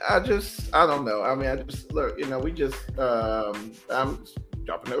 And I don't know. I mean, I'm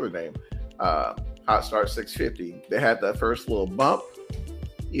dropping over name. Hot Start 650. They had that first little bump,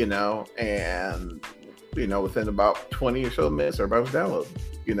 and within about 20 or so minutes, everybody was downloading.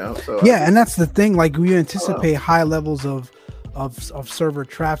 So and that's the thing. Like, we anticipate high levels of server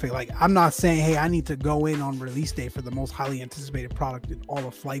traffic. Like, I'm not saying, hey, I need to go in on release day for the most highly anticipated product in all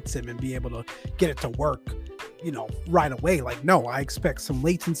of Flight Sim and be able to get it to work, right away. Like, no, I expect some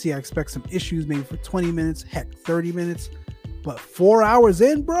latency. I expect some issues, maybe for 20 minutes, heck, 30 minutes, but 4 hours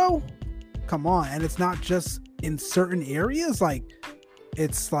in, bro, come on. And it's not just in certain areas. Like,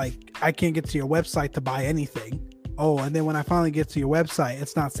 it's like, I can't get to your website to buy anything. Oh, and then when I finally get to your website,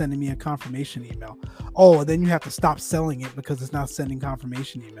 it's not sending me a confirmation email. Oh, and then you have to stop selling it because it's not sending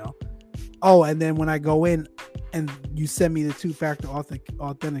confirmation email. Oh, and then when I go in and you send me the two-factor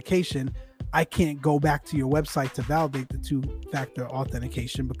authentication, I can't go back to your website to validate the two-factor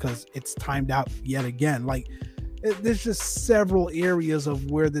authentication because it's timed out yet again. Like, there's just several areas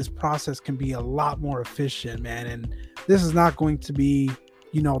of where this process can be a lot more efficient, man. And this is not going to be,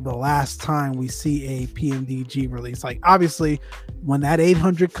 the last time we see a PMDG release. Like, obviously, when that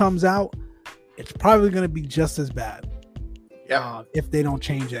 800 comes out, it's probably going to be just as bad. Yeah. If they don't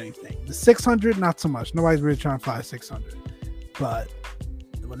change anything. The 600, not so much. Nobody's really trying to fly 600. But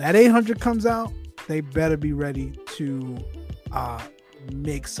when that 800 comes out, they better be ready to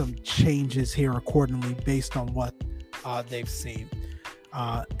make some changes here accordingly based on what they've seen.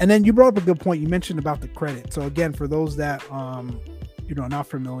 And then you brought up a good point. You mentioned about the credit. So again, for those that not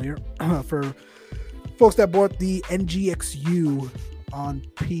familiar, for folks that bought the NGXU on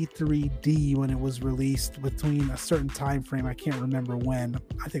P3D when it was released between a certain time frame, I can't remember when.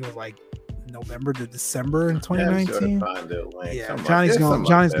 I think it was like November to December in 2019. Yeah, Johnny's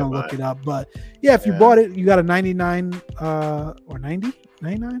gonna look it up. But yeah, if you bought it, you got a 99 or 90,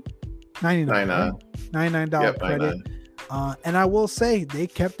 99, $99 credit. And I will say they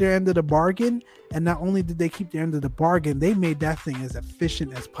kept their end of the bargain. And not only did they keep their end of the bargain, they made that thing as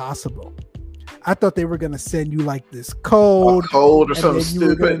efficient as possible. I thought they were going to send you like this code. A code or something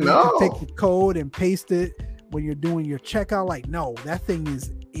stupid. No. Take the code and paste it when you're doing your checkout. Like, no, that thing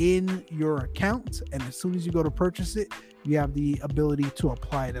is in your account, and as soon as you go to purchase it, you have the ability to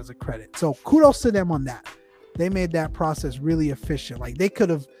apply it as a credit. So kudos to them on that. They made that process really efficient. Like, they could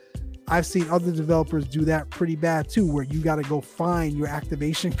have, I've seen other developers do that pretty bad too, where you got to go find your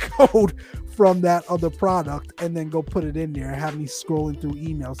activation code from that other product and then go put it in there and have me scrolling through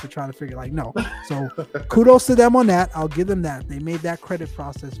emails to try to figure, like, no. So kudos to them on that. I'll give them that. They made that credit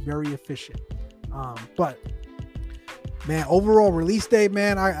process very efficient. But man, overall release date,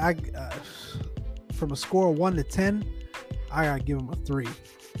 man, I from a score of 1 to 10, I gotta give them a 3.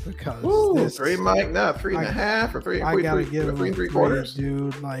 Because 3, Mike, not 3.5 or 3. I gotta give him 3.75,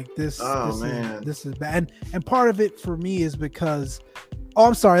 dude. Like this. Man, this is bad. And part of it for me is because, oh,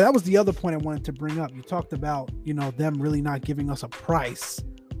 I'm sorry, that was the other point I wanted to bring up. You talked about, you know, them really not giving us a price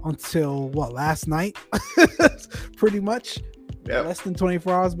until what, last night, pretty much, less than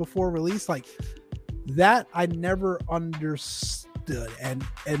 24 hours before release. Like that, I never understood. And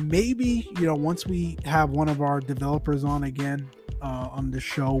maybe, you know, once we have one of our developers on again, on the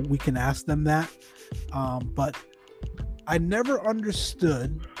show, we can ask them that. But I never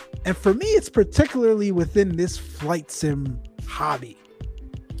understood, and for me, it's particularly within this flight sim hobby.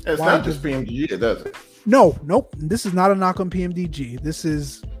 It's not just PMDG, does it? Nope. This is not a knock on PMDG. This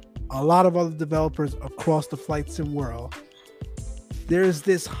is a lot of other developers across the flight sim world. There's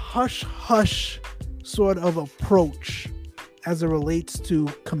this hush sort of approach as it relates to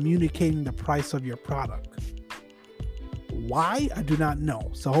communicating the price of your product. Why? I do not know.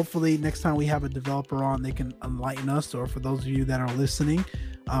 So hopefully next time we have a developer on, they can enlighten us. Or for those of you that are listening,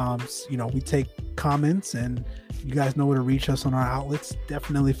 you know, we take comments, and you guys know where to reach us on our outlets.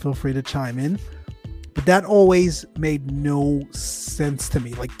 Definitely feel free to chime in. But that always made no sense to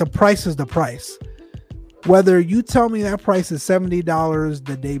me. Like, the price is the price. Whether you tell me that price is $70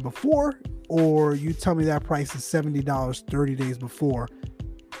 the day before, or you tell me that price is $70 30 days before,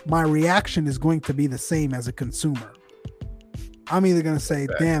 my reaction is going to be the same as a consumer. I'm either going to say,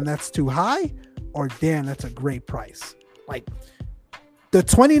 damn, that's too high, or damn, that's a great price. Like, the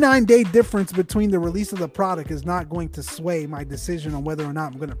 29-day difference between the release of the product is not going to sway my decision on whether or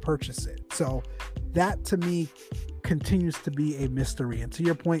not I'm going to purchase it. So that, to me, continues to be a mystery. And to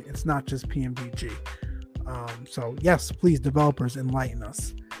your point, it's not just PMDG. So yes, please, developers, enlighten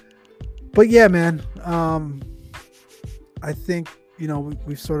us. But yeah, man, I think, you know,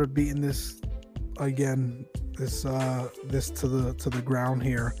 we've sort of beaten this again, this to the ground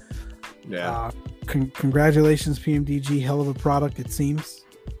here. Yeah. Congratulations, PMDG. Hell of a product, it seems.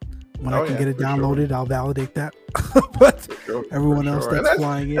 When I can get it downloaded, sure, I'll validate that. But everyone else that's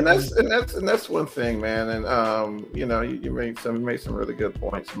flying in, and that's one thing, man. And you know, you made some really good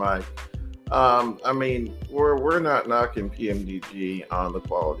points, Mike. I mean, we're not knocking PMDG on the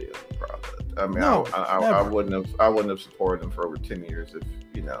quality of the product. I mean, no, I wouldn't have supported them for over 10 years if,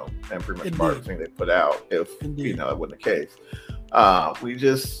 you know, and pretty much part of the thing they put out if you know it wasn't the case. We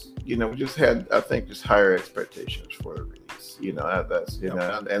just had, I think, just higher expectations for the release. You know, that's you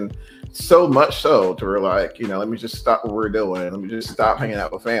know, and so much so to we're like, you know, let me just stop what we're doing. Let me just stop hanging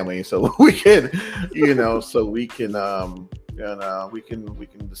out with family so we can, you know, we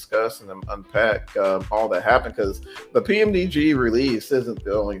can discuss and unpack all that happened, because the PMDG release isn't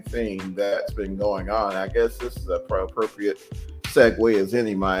the only thing that's been going on. I guess this is a appropriate segue as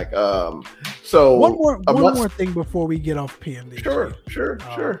any, Mike. So one more thing before we get off PMDG. Sure.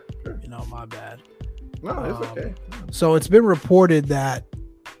 You know, my bad. No, it's okay. So it's been reported that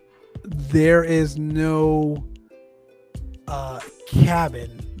there is no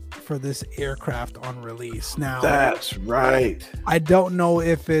cabin for this aircraft on release. Now, that's right. I don't know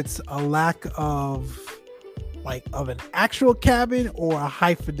if it's a lack of an actual cabin or a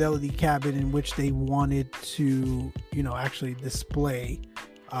high fidelity cabin in which they wanted to, you know, actually display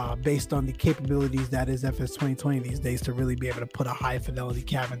based on the capabilities that is FS 2020 these days to really be able to put a high fidelity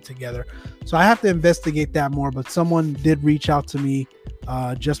cabin together. So I have to investigate that more, but someone did reach out to me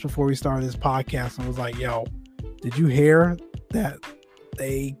just before we started this podcast and was like, yo, did you hear that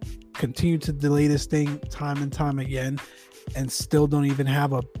they continue to delay this thing time and time again and still don't even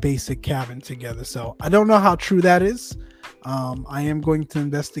have a basic cabin together? So I don't know how true that is. I am going to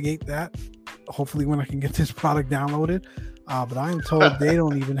investigate that, hopefully when I can get this product downloaded. But I am told they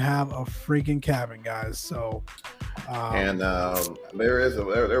don't even have a freaking cabin, guys. So, and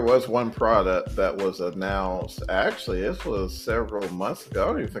there was one product that was announced. Actually, this was several months ago. I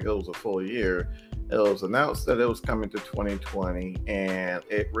don't even think it was a full year. It was announced that it was coming to 2020, and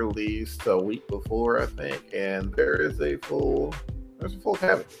it released a week before, I think. And there's a full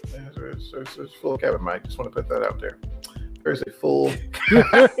cabin. There's a full cabin, Mike. Just want to put that out there. There's a full.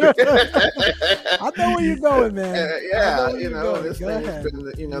 I know where you're going, man. Yeah, this thing has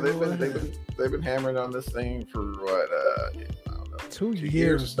been, they've been hammering on this thing for what, I don't know, 2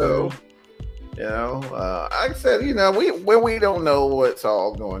 years or so. Like I said, we don't know what's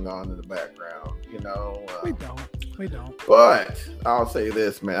all going on in the background. We don't. But I'll say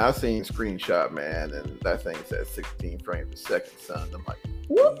this, man. I've seen screenshot, man, and that thing's at 16 frames a second, son. I'm like,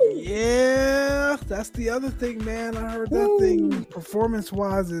 woo! Yeah, that's the other thing, man. I heard that thing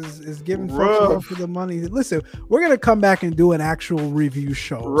performance-wise is giving folks for the money. Listen, we're gonna come back and do an actual review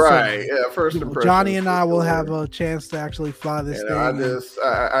show, right? So, first impression. Johnny and I will have a chance to actually fly this thing.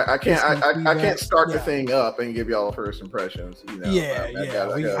 I can't start the thing up and give y'all first impressions.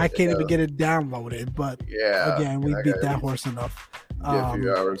 I can't even get it downloaded, but again, we beat that horse enough. A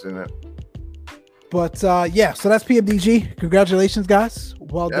few hours in it. But so that's PMDG. Congratulations, guys.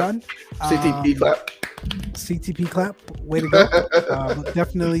 Well done. CTP clap. CTP clap. Way to go. But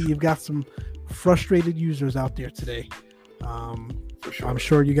definitely, you've got some frustrated users out there today. For sure. I'm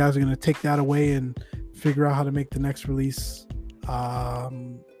sure you guys are going to take that away and figure out how to make the next release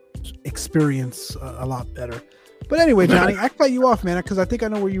experience a lot better. But anyway, Johnny, I cut you off, man, because I think I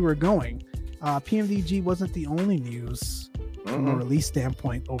know where you were going. PMDG wasn't the only news from a release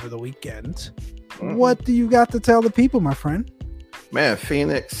standpoint over the weekend. What do you got to tell the people, my friend? Man,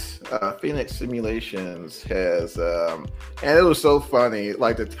 Phoenix Simulations has, and it was so funny,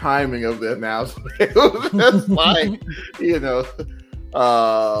 like the timing of the announcement. It was just like,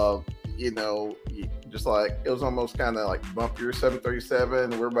 just like it was almost kind of like bump your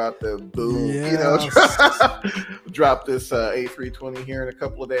 737. We're about to boom, drop this A320 here in a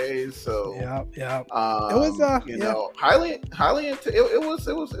couple of days. So it was highly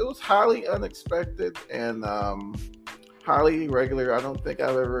it was highly unexpected and highly irregular. I don't think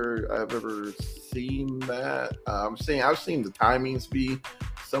I've ever seen that. I've seen the timings be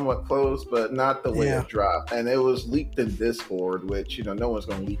somewhat close, but not the way it dropped. And it was leaked in Discord, which no one's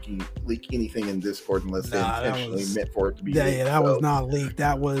going to leak anything in Discord unless they intentionally meant for it to be. That was not leaked.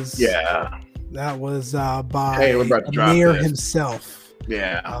 That was by Amir himself.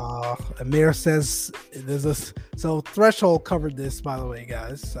 Amir says so Threshold covered this, by the way,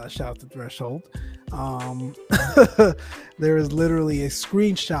 guys. Shout out to Threshold. There is literally a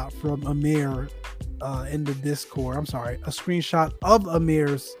screenshot from Amir in the Discord. I'm sorry, a screenshot of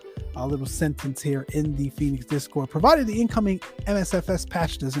Amir's little sentence here in the Phoenix Discord. Provided the incoming MSFS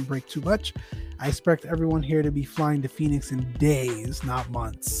patch doesn't break too much, I expect everyone here to be flying to Phoenix in days, not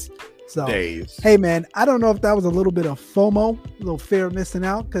months. So, hey man, I don't know if that was a little bit of FOMO, a little fear of missing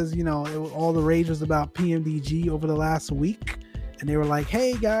out, because all the rage was about PMDG over the last week, and they were like,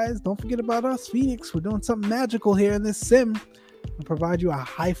 "Hey guys, don't forget about us, Phoenix. We're doing something magical here in this sim, and provide you a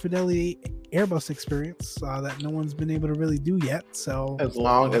high fidelity Airbus experience that no one's been able to really do yet." So, as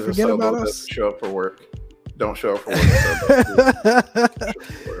long as Asobo doesn't show up for work, don't show up for work.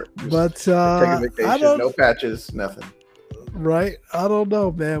 But take a vacation, no patches, nothing. Right, I don't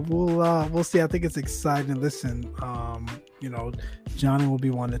know, man. We'll see. I think it's exciting. Listen, Johnny will be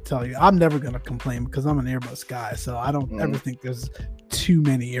one to tell you. I'm never gonna complain because I'm an Airbus guy, so I don't ever think there's too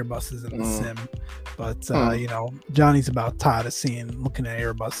many Airbuses in the sim. But Johnny's about tired of looking at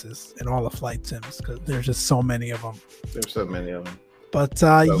Airbuses in all the flight sims because there's just so many of them. There's so many of them. But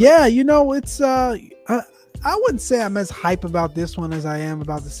it's I wouldn't say I'm as hype about this one as I am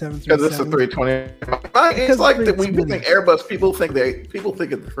about the 737. Because it's a 320. It's like we think Airbus. People think of the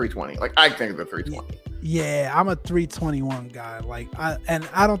 320. Like I think of the 320. Yeah, I'm a 321 guy. I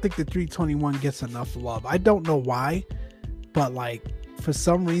don't think the 321 gets enough love. I don't know why, but for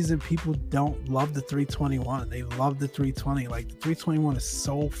some reason people don't love the 321. They love the 320. Like the 321 is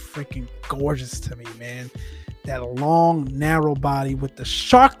so freaking gorgeous to me, man. That long, narrow body with the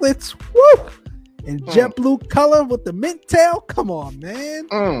sharklets. Woo! In jet blue color with the mint tail. Come on, man.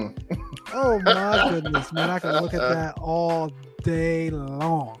 Oh my goodness, man. I can look at that all day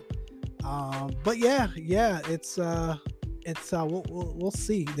long. But it's we'll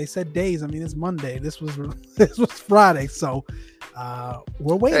see. They said days. I mean, it's Monday. This was Friday, so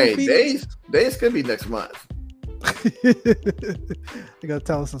we're waiting. Hey, days could be next month. They're gonna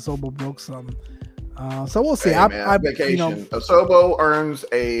tell us Asobo broke something. So we'll see. Vacation. Asobo earns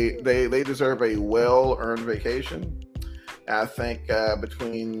they deserve a well-earned vacation. I think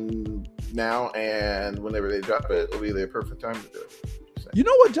between now and whenever they drop it, it'll be the perfect time to do it. You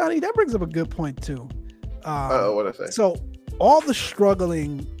know what, Johnny? That brings up a good point too. What I say? So all the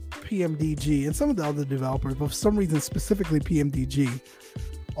struggling PMDG and some of the other developers, but for some reason specifically PMDG,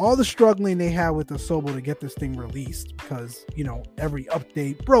 all the struggling they had with Asobo to get this thing released because, you know, every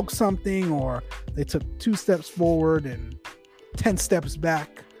update broke something or they took 2 steps forward and 10 steps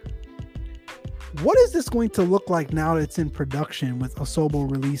back. What is this going to look like now that it's in production with Asobo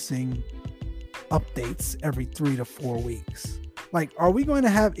releasing updates every 3 to 4 weeks? Like, are we going to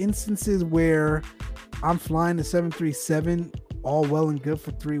have instances where I'm flying the 737 all well and good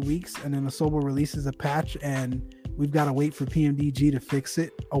for 3 weeks and then Asobo releases a patch and we've got to wait for PMDG to fix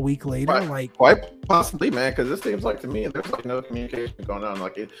it a week later? Quite possibly, man, because it seems like to me there's like no communication going on.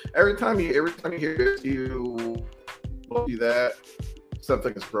 Like every time you hear this, you see that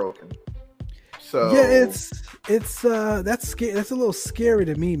something is broken. So yeah, it's that's scary. That's a little scary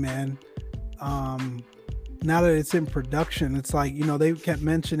to me, man. Now that it's in production, it's like, you know, they kept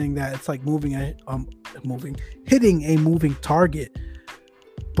mentioning that it's like hitting a moving target,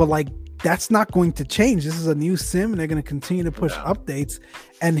 but like that's not going to change. This is a new sim and they're going to continue to push updates.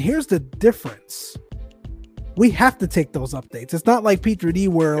 And here's the difference. We have to take those updates. It's not like P3D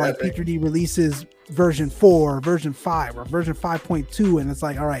where like P3D releases version 4, version 5, or version 5.2 and it's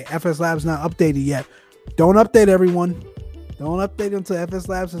like, all right, FS Labs not updated yet. Don't update everyone. Don't update until FS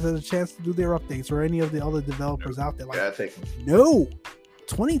Labs has a chance to do their updates or any of the other developers out there. Like, no,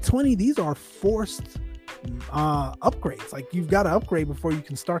 2020, these are forced upgrades. Like, you've got to upgrade before you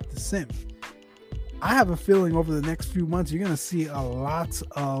can start the sim. I have a feeling over the next few months, you're going to see a lot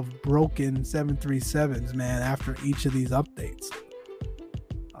of broken 737s, man, after each of these updates.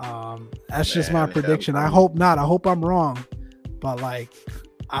 That's just my prediction. I hope not. I hope I'm wrong. But, like,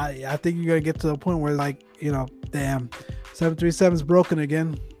 I think you're going to get to the point where, like, you know, damn, 737's broken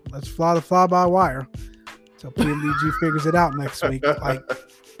again. Let's fly by wire. So PMDG figures it out next week. Like,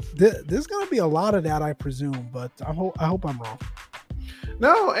 there's going to be a lot of that, I presume. But I hope I'm wrong.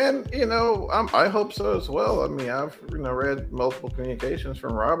 No, and you know, I hope so as well. I mean, I've read multiple communications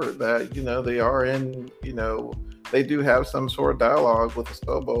from Robert that they are in, they do have some sort of dialogue with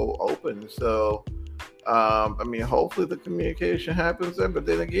Asobo open. So, I mean, hopefully the communication happens there. But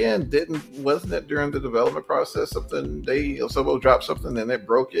then again, wasn't it during the development process something Asobo dropped something and it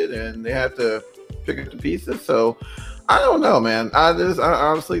broke it and they had to pick it to pieces? So. I don't know, man. I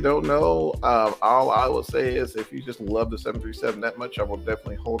honestly don't know. All I will say is, if you just love the 737 that much, I will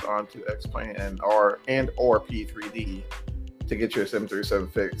definitely hold on to X-Plane and or P3D to get your 737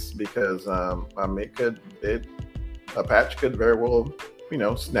 fixed, because a patch could very well,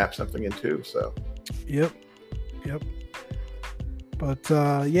 snap something in two. So, yep. But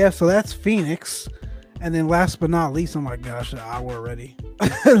yeah, so that's Phoenix. And then last but not least, oh my gosh, an hour already.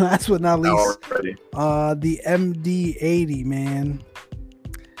 Last but not least, the MD80, man.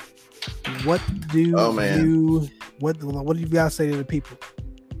 What do you guys say to the people?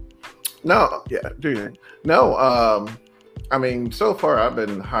 No, yeah, dude. No, I mean, so far I've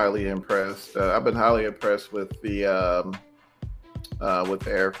been highly impressed. I've been highly impressed with the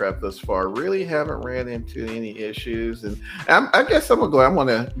aircraft thus far. Really haven't ran into any issues, and I guess I'm going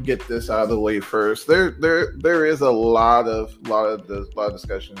to get this out of the way first. There is a lot of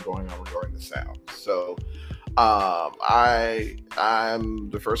discussion going on regarding the sound. So I'm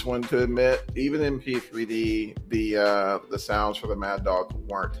the first one to admit, even in P3D, the sounds for the Mad Dog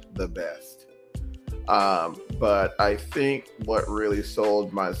weren't the best. But I think what really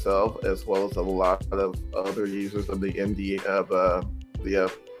sold myself, as well as a lot of other users of the MD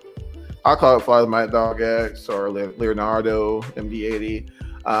I'll call it Fly the Mad Dog X or Leonardo MD80,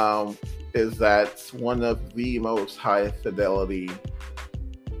 is that's one of the most high fidelity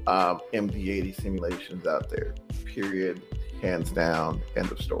MD80 simulations out there. Period. Hands down.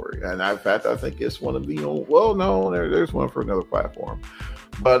 End of story. And in fact, I think it's one of the there's one for another platform.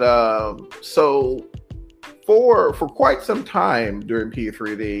 But so for quite some time during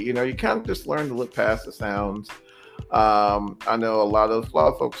P3D, you kind of just learn to look past the sounds. I know a lot of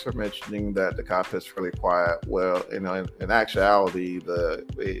folks are mentioning that the cockpit's really quiet. Well, in actuality,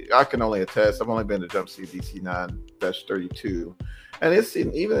 I can only attest. I've only been to Jump Seat DC9-32, and it's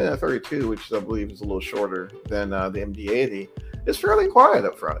even in a 32, which I believe is a little shorter than the MD80. It's fairly quiet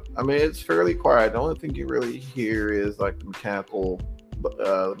up front. I mean, it's fairly quiet. The only thing you really hear is like the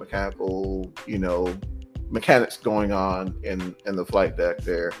mechanics going on in the flight deck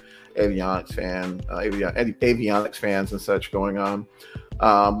there, avionics fans and such going on.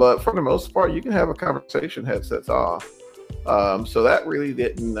 But for the most part, you can have a conversation headsets off. So that really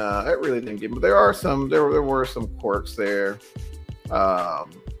didn't get me. There were some quirks there,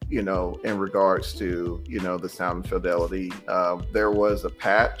 in regards to, the sound fidelity. There was a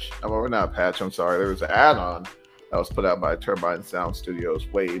patch, or not a patch, I'm sorry, there was an add-on that was put out by Turbine Sound Studios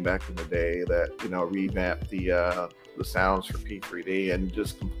way back in the day that, revamped the the sounds for P3D and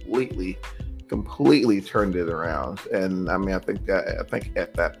just completely turned it around. And I mean, I think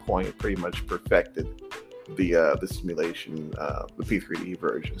at that point it pretty much perfected the simulation, the P3D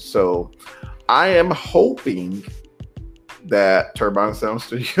version. So I am hoping that Turbine Sound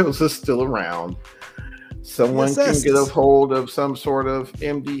Studios is still around. Someone can get a hold of some sort of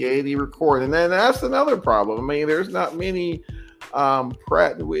MD80 record. And then that's another problem. I mean, there's not many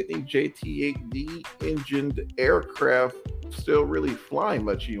Pratt & Whitney JT8D engined aircraft still really flying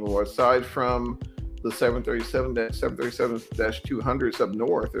much anymore, aside from the 737-200s up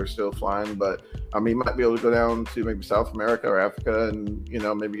north. They're still flying, but I mean, you might be able to go down to maybe South America or Africa and, you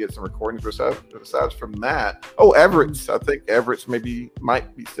know, maybe get some recordings besides from that. Oh, Everett's. I think Everett's might be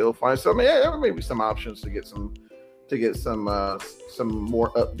still flying. So I mean, there may be some options to get some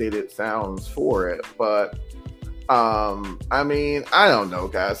more updated sounds for it. But I mean, I don't know,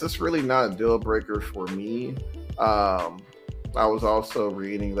 guys. It's really not a deal breaker for me. I was also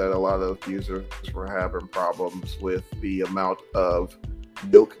reading that a lot of users were having problems with the amount of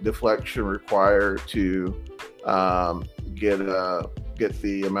yoke deflection required to get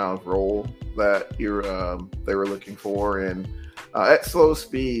the amount of roll that they were looking for, and at slow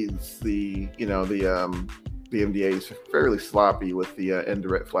speeds, the MDA is fairly sloppy with the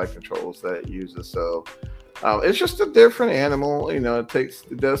indirect flight controls that it uses. So it's just a different animal. You know, it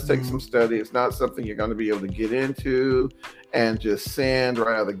does take some study. It's not something you're going to be able to get into and just send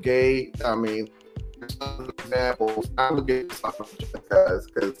right out of the gate. I mean, there's some examples. I'm gonna get some guys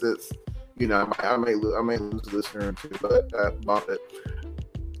because it's, you know, I may lose a listener or two, but bump it.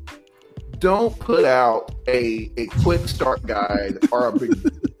 Don't put out a quick start guide or a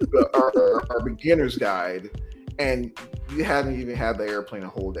beginner's guide, and you haven't even had the airplane a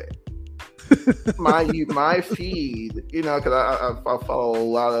whole day. My feed, you know, because I follow a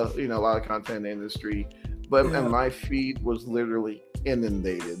lot of content in the industry, but and my feed was literally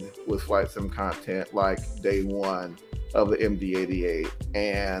inundated with flight sim content like day one of the MD-88.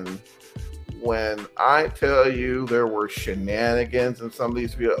 And when I tell you there were shenanigans in some of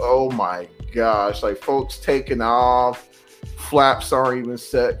these videos, oh my gosh, like folks taking off, flaps aren't even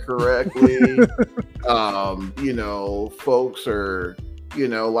set correctly. You know, folks are, you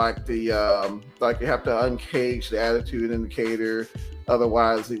know, like you have to uncage the attitude indicator,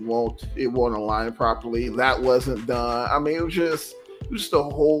 otherwise it won't align properly. That wasn't done. I mean, it was just a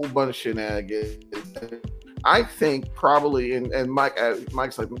whole bunch of shenanigans. I think probably, and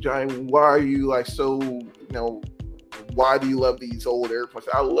Mike's like, Johnny, why are you like so, you know, why do you love these old airplanes?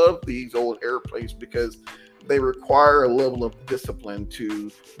 I love these old airplanes because they require a level of discipline to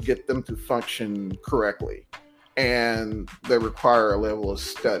get them to function correctly, and they require a level of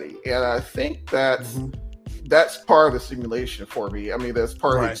study. And I think that's part of the simulation for me. I mean, that's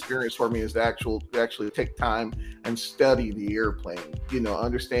part of the experience for me, is to actually take time and study the airplane. You know,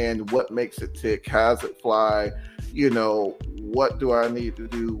 understand what makes it tick, how does it fly, you know, what do I need to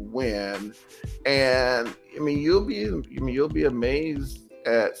do when. And I mean, you'll be amazed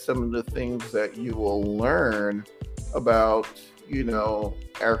at some of the things that you will learn about, you know,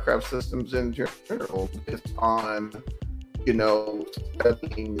 aircraft systems in general. It's on, you know,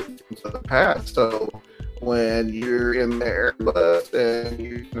 studying things of the past. So when you're in the Airbus and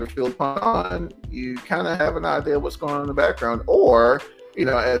you feel on, you kind of have an idea what's going on in the background. Or, you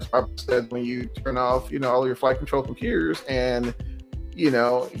know, as Robert said, when you turn off, you know, all your flight control computers and, you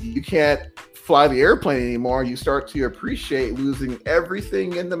know, you can't fly the airplane anymore, you start to appreciate losing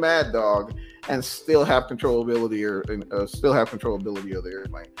everything in the Mad Dog and still have controllability of the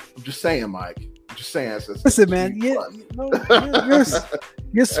airplane. I'm just saying, Mike. I'm just saying. Listen, man,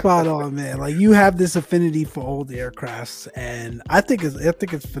 you're spot on, man. Like, you have this affinity for old aircrafts, and I think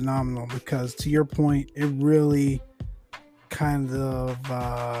it's phenomenal because, to your point, it really kind of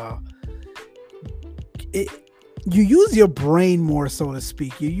you use your brain more, so to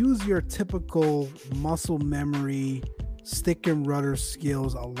speak. You use your typical muscle memory, stick and rudder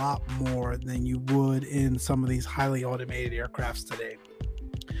skills a lot more than you would in some of these highly automated aircrafts today.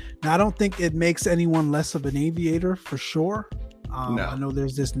 Now, I don't think it makes anyone less of an aviator, for sure. No. I know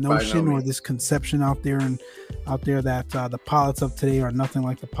there's this notion or this conception out there that the pilots of today are nothing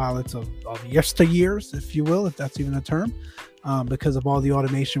like the pilots of yesteryears, if you will, if that's even a term, because of all the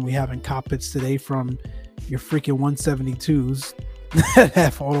automation we have in cockpits today, from your freaking 172s that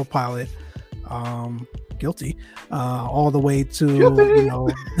have autopilot, guilty, all the way to you know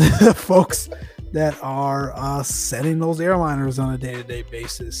folks that are setting those airliners on a day-to-day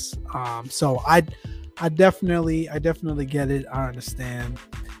basis. So I definitely get it. I understand.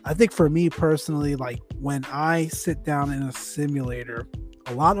 I think for me personally, like, when I sit down in a simulator,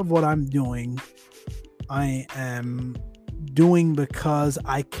 a lot of what I'm doing I am doing because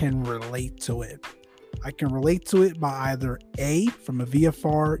I can relate to it. I can relate to it by either A, from a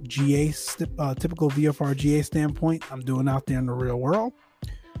VFR GA, typical VFR GA standpoint, I'm doing out there in the real world,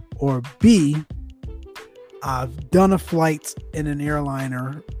 or B, I've done a flight in an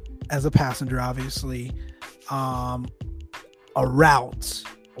airliner as a passenger, obviously, a route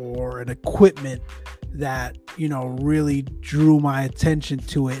or an equipment that, you know, really drew my attention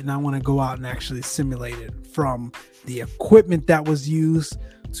to it, and I want to go out and actually simulate it, from the equipment that was used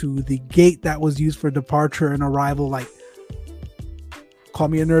to the gate that was used for departure and arrival. Like, call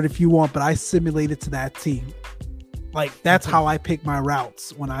me a nerd if you want, but I simulated to that T. Like, that's how I pick my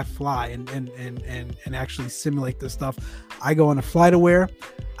routes when I fly and actually simulate this stuff. I go into FlightAware.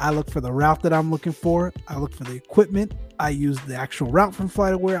 I look for the route that I'm looking for. I look for the equipment. I use the actual route from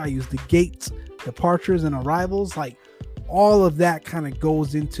FlightAware. I use the gates, departures, and arrivals. Like, all of that kind of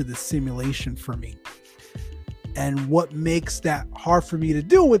goes into the simulation for me. And what makes that hard for me to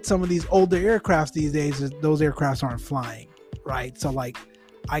do with some of these older aircrafts these days is those aircrafts aren't flying, right? So, like,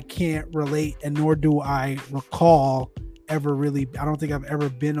 I can't relate, and nor do I recall ever really, I don't think I've ever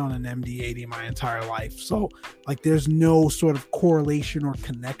been on an MD-80 my entire life. So, like, there's no sort of correlation or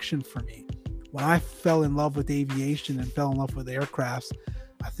connection for me. When I fell in love with aviation and fell in love with aircrafts,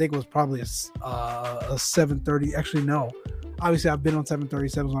 I think it was probably a 730. Actually, no. Obviously, I've been on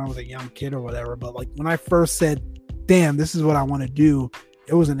 737s when I was a young kid or whatever. But, like, when I first said, damn, this is what I want to do,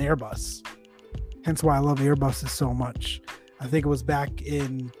 it was an Airbus. Hence why I love Airbuses so much. I think it was back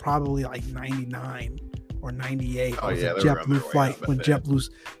in probably like 99 or 98. Oh, it was yeah, a JetBlue flight when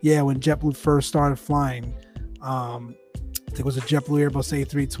JetBlue first started flying. I think it was a JetBlue Airbus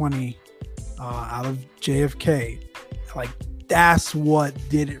A320 out of JFK. Like, that's what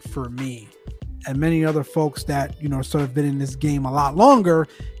did it for me. And many other folks that, you know, sort of been in this game a lot longer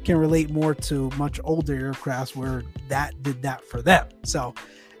can relate more to much older aircrafts where that did that for them. So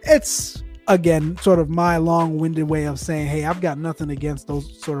it's, again, sort of my long-winded way of saying, hey, I've got nothing against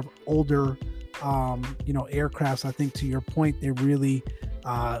those sort of older, you know, aircrafts. I think, to your point, they really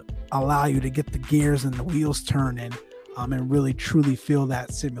allow you to get the gears and the wheels turning and really truly feel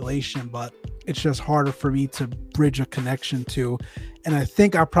that simulation. But it's just harder for me to bridge a connection to. And I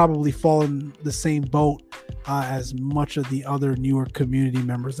think I probably fall in the same boat as much of the other newer community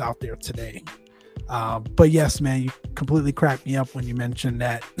members out there today. But yes, man, you completely cracked me up when you mentioned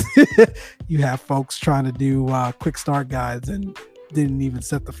that you have folks trying to do quick start guides and didn't even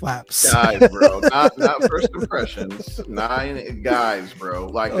set the flaps. Guys, bro, not first impressions. 9 guys, bro.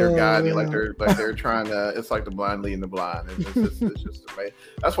 Like, they're guiding, like they're trying to. It's like the blind leading the blind. It's just amazing.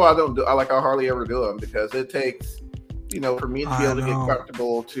 That's why I hardly ever do them, because it takes, you know, for me to be able to get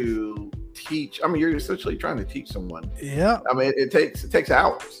comfortable to teach. I mean, you're essentially trying to teach someone. Yeah. I mean, it takes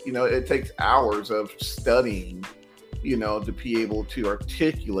hours. You know, it takes hours of studying, you know, to be able to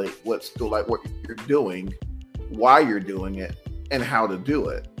articulate what you're doing, why you're doing it, and how to do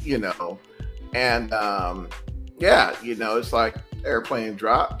it. You know, and yeah, you know, it's like airplane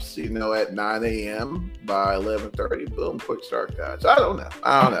drops, you know, at 9 a.m. by 11:30, boom, quick start guide. So I don't know.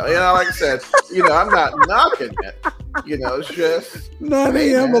 You know, like I said, you know, I'm not knocking it. You know, it's just 9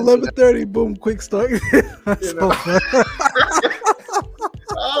 a.m., 11:30, boom, quick start. You know?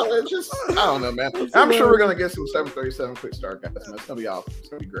 Oh, it's just, I don't know, man. I'm sure we're gonna get some 737 quick start guys. Man. It's gonna be awesome. It's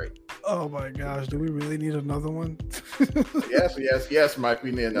gonna be great. Oh my gosh, do we really need another one? yes, Mike.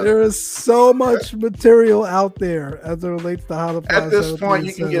 We need another. There is so much material out there as it relates to how to fly. At this point,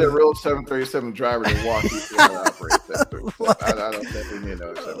 you can get a real 737 driver to walk you through how to operate that. I don't think we need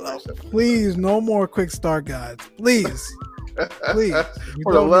another 737. Please, no more quick start guides. Please. Please,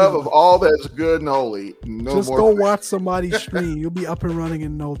 for the love of all that's good and holy, no just more. Go watch somebody stream. You'll be up and running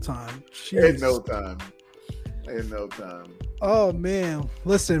in no time. In no time. Oh man,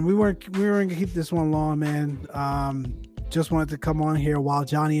 listen, we weren't gonna keep this one long, man. Just wanted to come on here while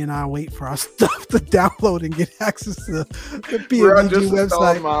Johnny and I wait for our stuff to download and get access to the PMDG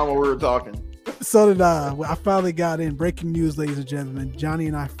website. While we were talking. So did I. I finally got in. Breaking news, ladies and gentlemen. Johnny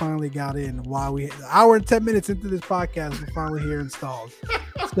and I finally got in while an hour and 10 minutes into this podcast, we're finally here installed.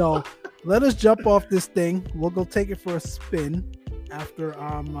 So let us jump off this thing. We'll go take it for a spin after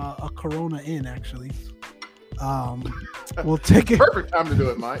a Corona in, actually. We'll take it. Perfect time to do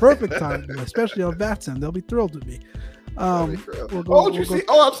it, Mike. Perfect time to do it, especially on VATSIM. They'll be thrilled with me. I'm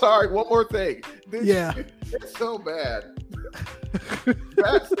sorry. One more thing. It's so bad.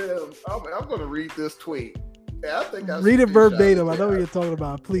 VATSIM. I'm going to read this tweet. Yeah, I think read it verbatim. I know what you're talking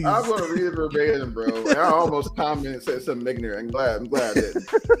about. Please. I'm going to read it verbatim, bro. And I almost commented and said something ignorant. I'm glad I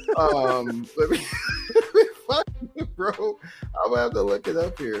didn't. Let me, bro. I'm going to have to look it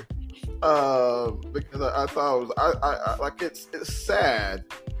up here. because I thought it was I like it's sad,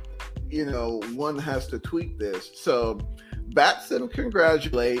 one has to tweet this. So VATSIM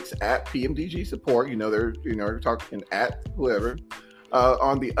congratulates at PMDG support, they're talking at whoever,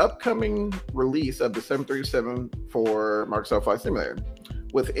 on the upcoming release of the 737 for Microsoft Flight Simulator.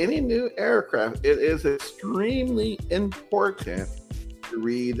 With any new aircraft, it is extremely important to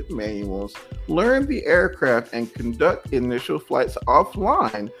read manuals, learn the aircraft, and conduct initial flights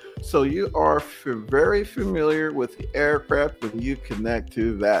offline so you are very familiar with the aircraft when you connect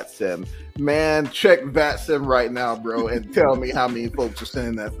to VATSIM. Man, check VATSIM right now, bro, and tell me how many folks are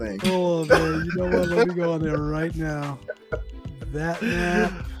sending that thing. Oh, man, you know what? Let me go on there right now. That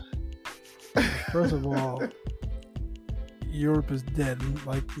map. First of all, Europe is dead,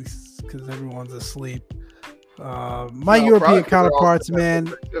 like because everyone's asleep. My European counterparts,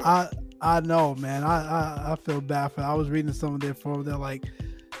 man, I know, man. I feel bad for. I was reading some of their forums. They're like,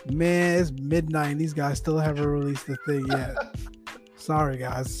 man, it's midnight. And these guys still haven't released the thing yet. Sorry,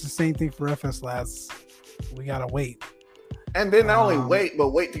 guys. It's the same thing for FS Labs. We gotta wait. And then not only wait, but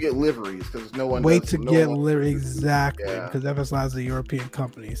wait to get liveries because no one wait to get liveries exactly because FS Labs is a European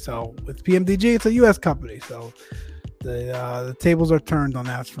company. So with PMDG, it's a U.S. company. So the tables are turned on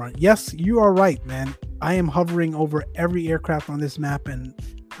that front. Yes, you are right, man. I am hovering over every aircraft on this map, and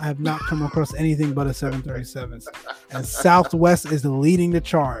I have not come across anything but a 737s. And Southwest is leading the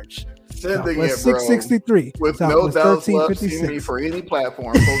charge. Sending Southwest it, bro. 663 with Southwest no Dallas Love scenery for any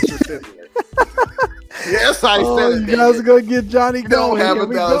platform. Folks are sending it. Yes, I said it. You guys are gonna get Johnny going. Don't have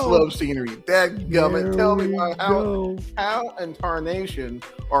Here a Dallas Love scenery. Dadgummit. Tell me how in tarnation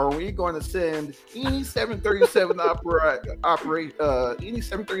are we going to send any 737 any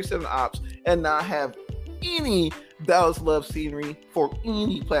 737 ops and not have any Dallas Love scenery for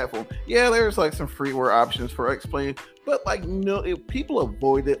any platform? Yeah, there's like some freeware options for X-Plane, but like people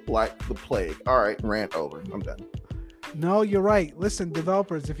avoid it like the plague. All right, rant over. I'm done. No, you're right. Listen,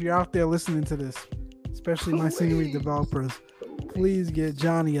 developers, if you're out there listening to this, especially my scenery developers, please get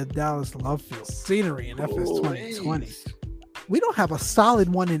Johnny a Dallas Love Field scenery in FS 2020. We don't have a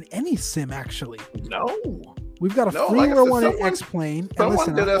solid one in any sim, actually. No. We've got a freeware one in X-Plane.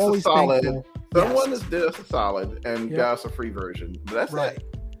 Someone did us a solid. Someone did us a solid and got us a free version. But that's it.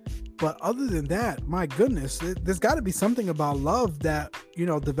 But other than that, my goodness, there's got to be something about Love that,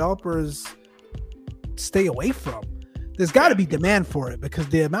 developers stay away from. There's got to be demand for it because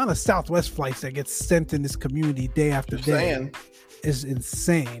the amount of Southwest flights that gets sent in this community day after day is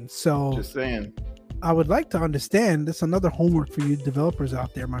insane. So just saying, I would like to understand. That's another homework for you developers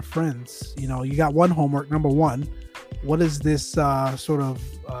out there, my friends. You got one homework. Number one, what is this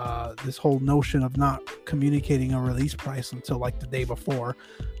this whole notion of not communicating a release price until like the day before?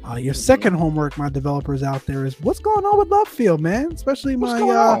 Your second homework, my developers out there, is what's going on with Love Field, man? Especially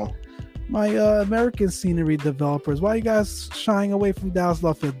my American scenery developers. Why are you guys shying away from Dallas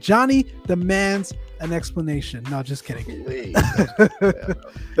Love Field? Johnny demands an explanation. No, just kidding.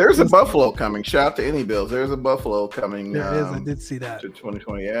 There's a Buffalo coming. Shout out to any bills. There's a Buffalo coming. There is. I did see that. To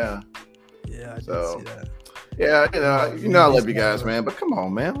 2020. Yeah. Yeah, I did see that. Yeah, I love you guys, man. But come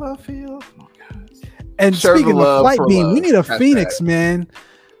on, man. Love Field. Come on, guys. And speaking of Flight Beam, we need a Phoenix, man.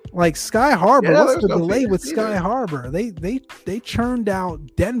 Like Sky Harbor, what's the delay with Sky Harbor? They churned out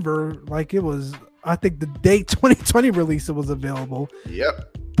Denver like it was, I think the day 2020 release it was available.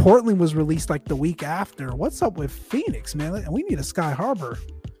 Yep. Portland was released like the week after. What's up with Phoenix, man? We need a Sky Harbor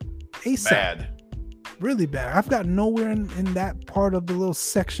ASAP. Bad. Really bad. I've got nowhere in that part of the little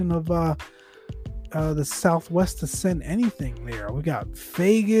section of the Southwest to send anything there. We got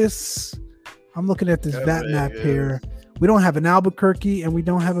Vegas. I'm looking at this VAT map here. We don't have an Albuquerque and we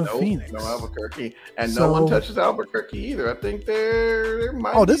don't have a Phoenix. No Albuquerque. And no one touches Albuquerque either. I think there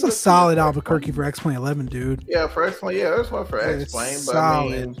might be. There's a solid Albuquerque for X-Plane 11, dude. Yeah, for X-Plane. Yeah, there's one for X-Plane. But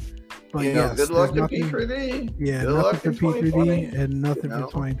solid. Good luck to P3D. Yeah, nothing for P3D and nothing for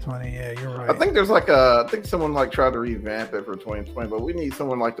 2020. Yeah, you're right. I think there's I think someone tried to revamp it for 2020, but we need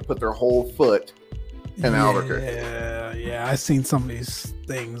someone to put their whole foot in Albuquerque. Yeah, I've seen some of these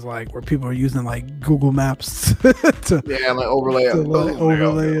things where people are using Google Maps to overlay it.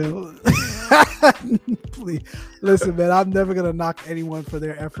 Please listen, man. I'm never gonna knock anyone for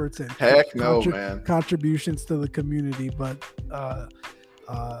their efforts and contributions to the community, but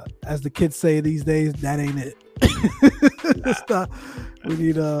as the kids say these days, that ain't it.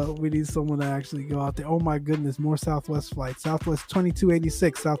 We need someone to actually go out there. Oh my goodness, more Southwest flights. Southwest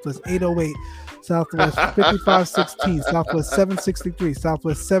 2286, Southwest 808, Southwest 5516, Southwest 763,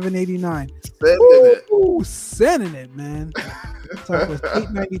 Southwest 789. Sending it, man. Southwest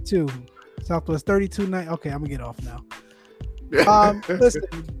 892, Southwest 3290. Okay, I'm gonna get off now. Listen,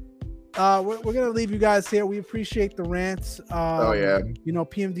 we're gonna leave you guys here. We appreciate the rants. Oh yeah. You know,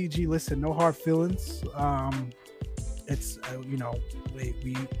 PMDG. Listen, no hard feelings. It's you know,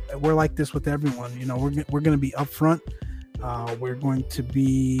 we're like this with everyone. You know, we're gonna be upfront. We're going to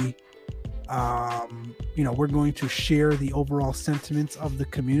be, you know, we're going to share the overall sentiments of the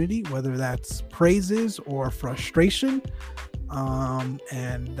community, whether that's praises or frustration.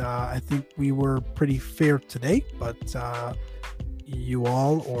 And I think we were pretty fair today, but you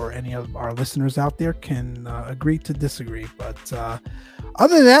all or any of our listeners out there can agree to disagree. But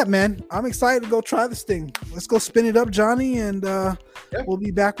other than that, man, I'm excited to go try this thing. Let's go spin it up, Johnny, and we'll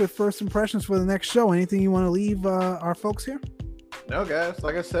be back with first impressions for the next show. Anything you want to leave our folks here? No, guys,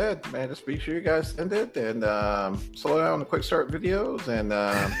 like I said, man, just be sure you guys send it and slow down the quick start videos and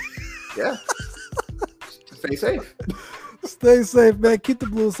yeah, stay safe. Stay safe, man. Keep the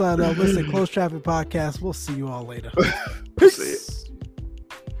blue side up. Listen, Close Traffic Podcast. We'll see you all later. Peace.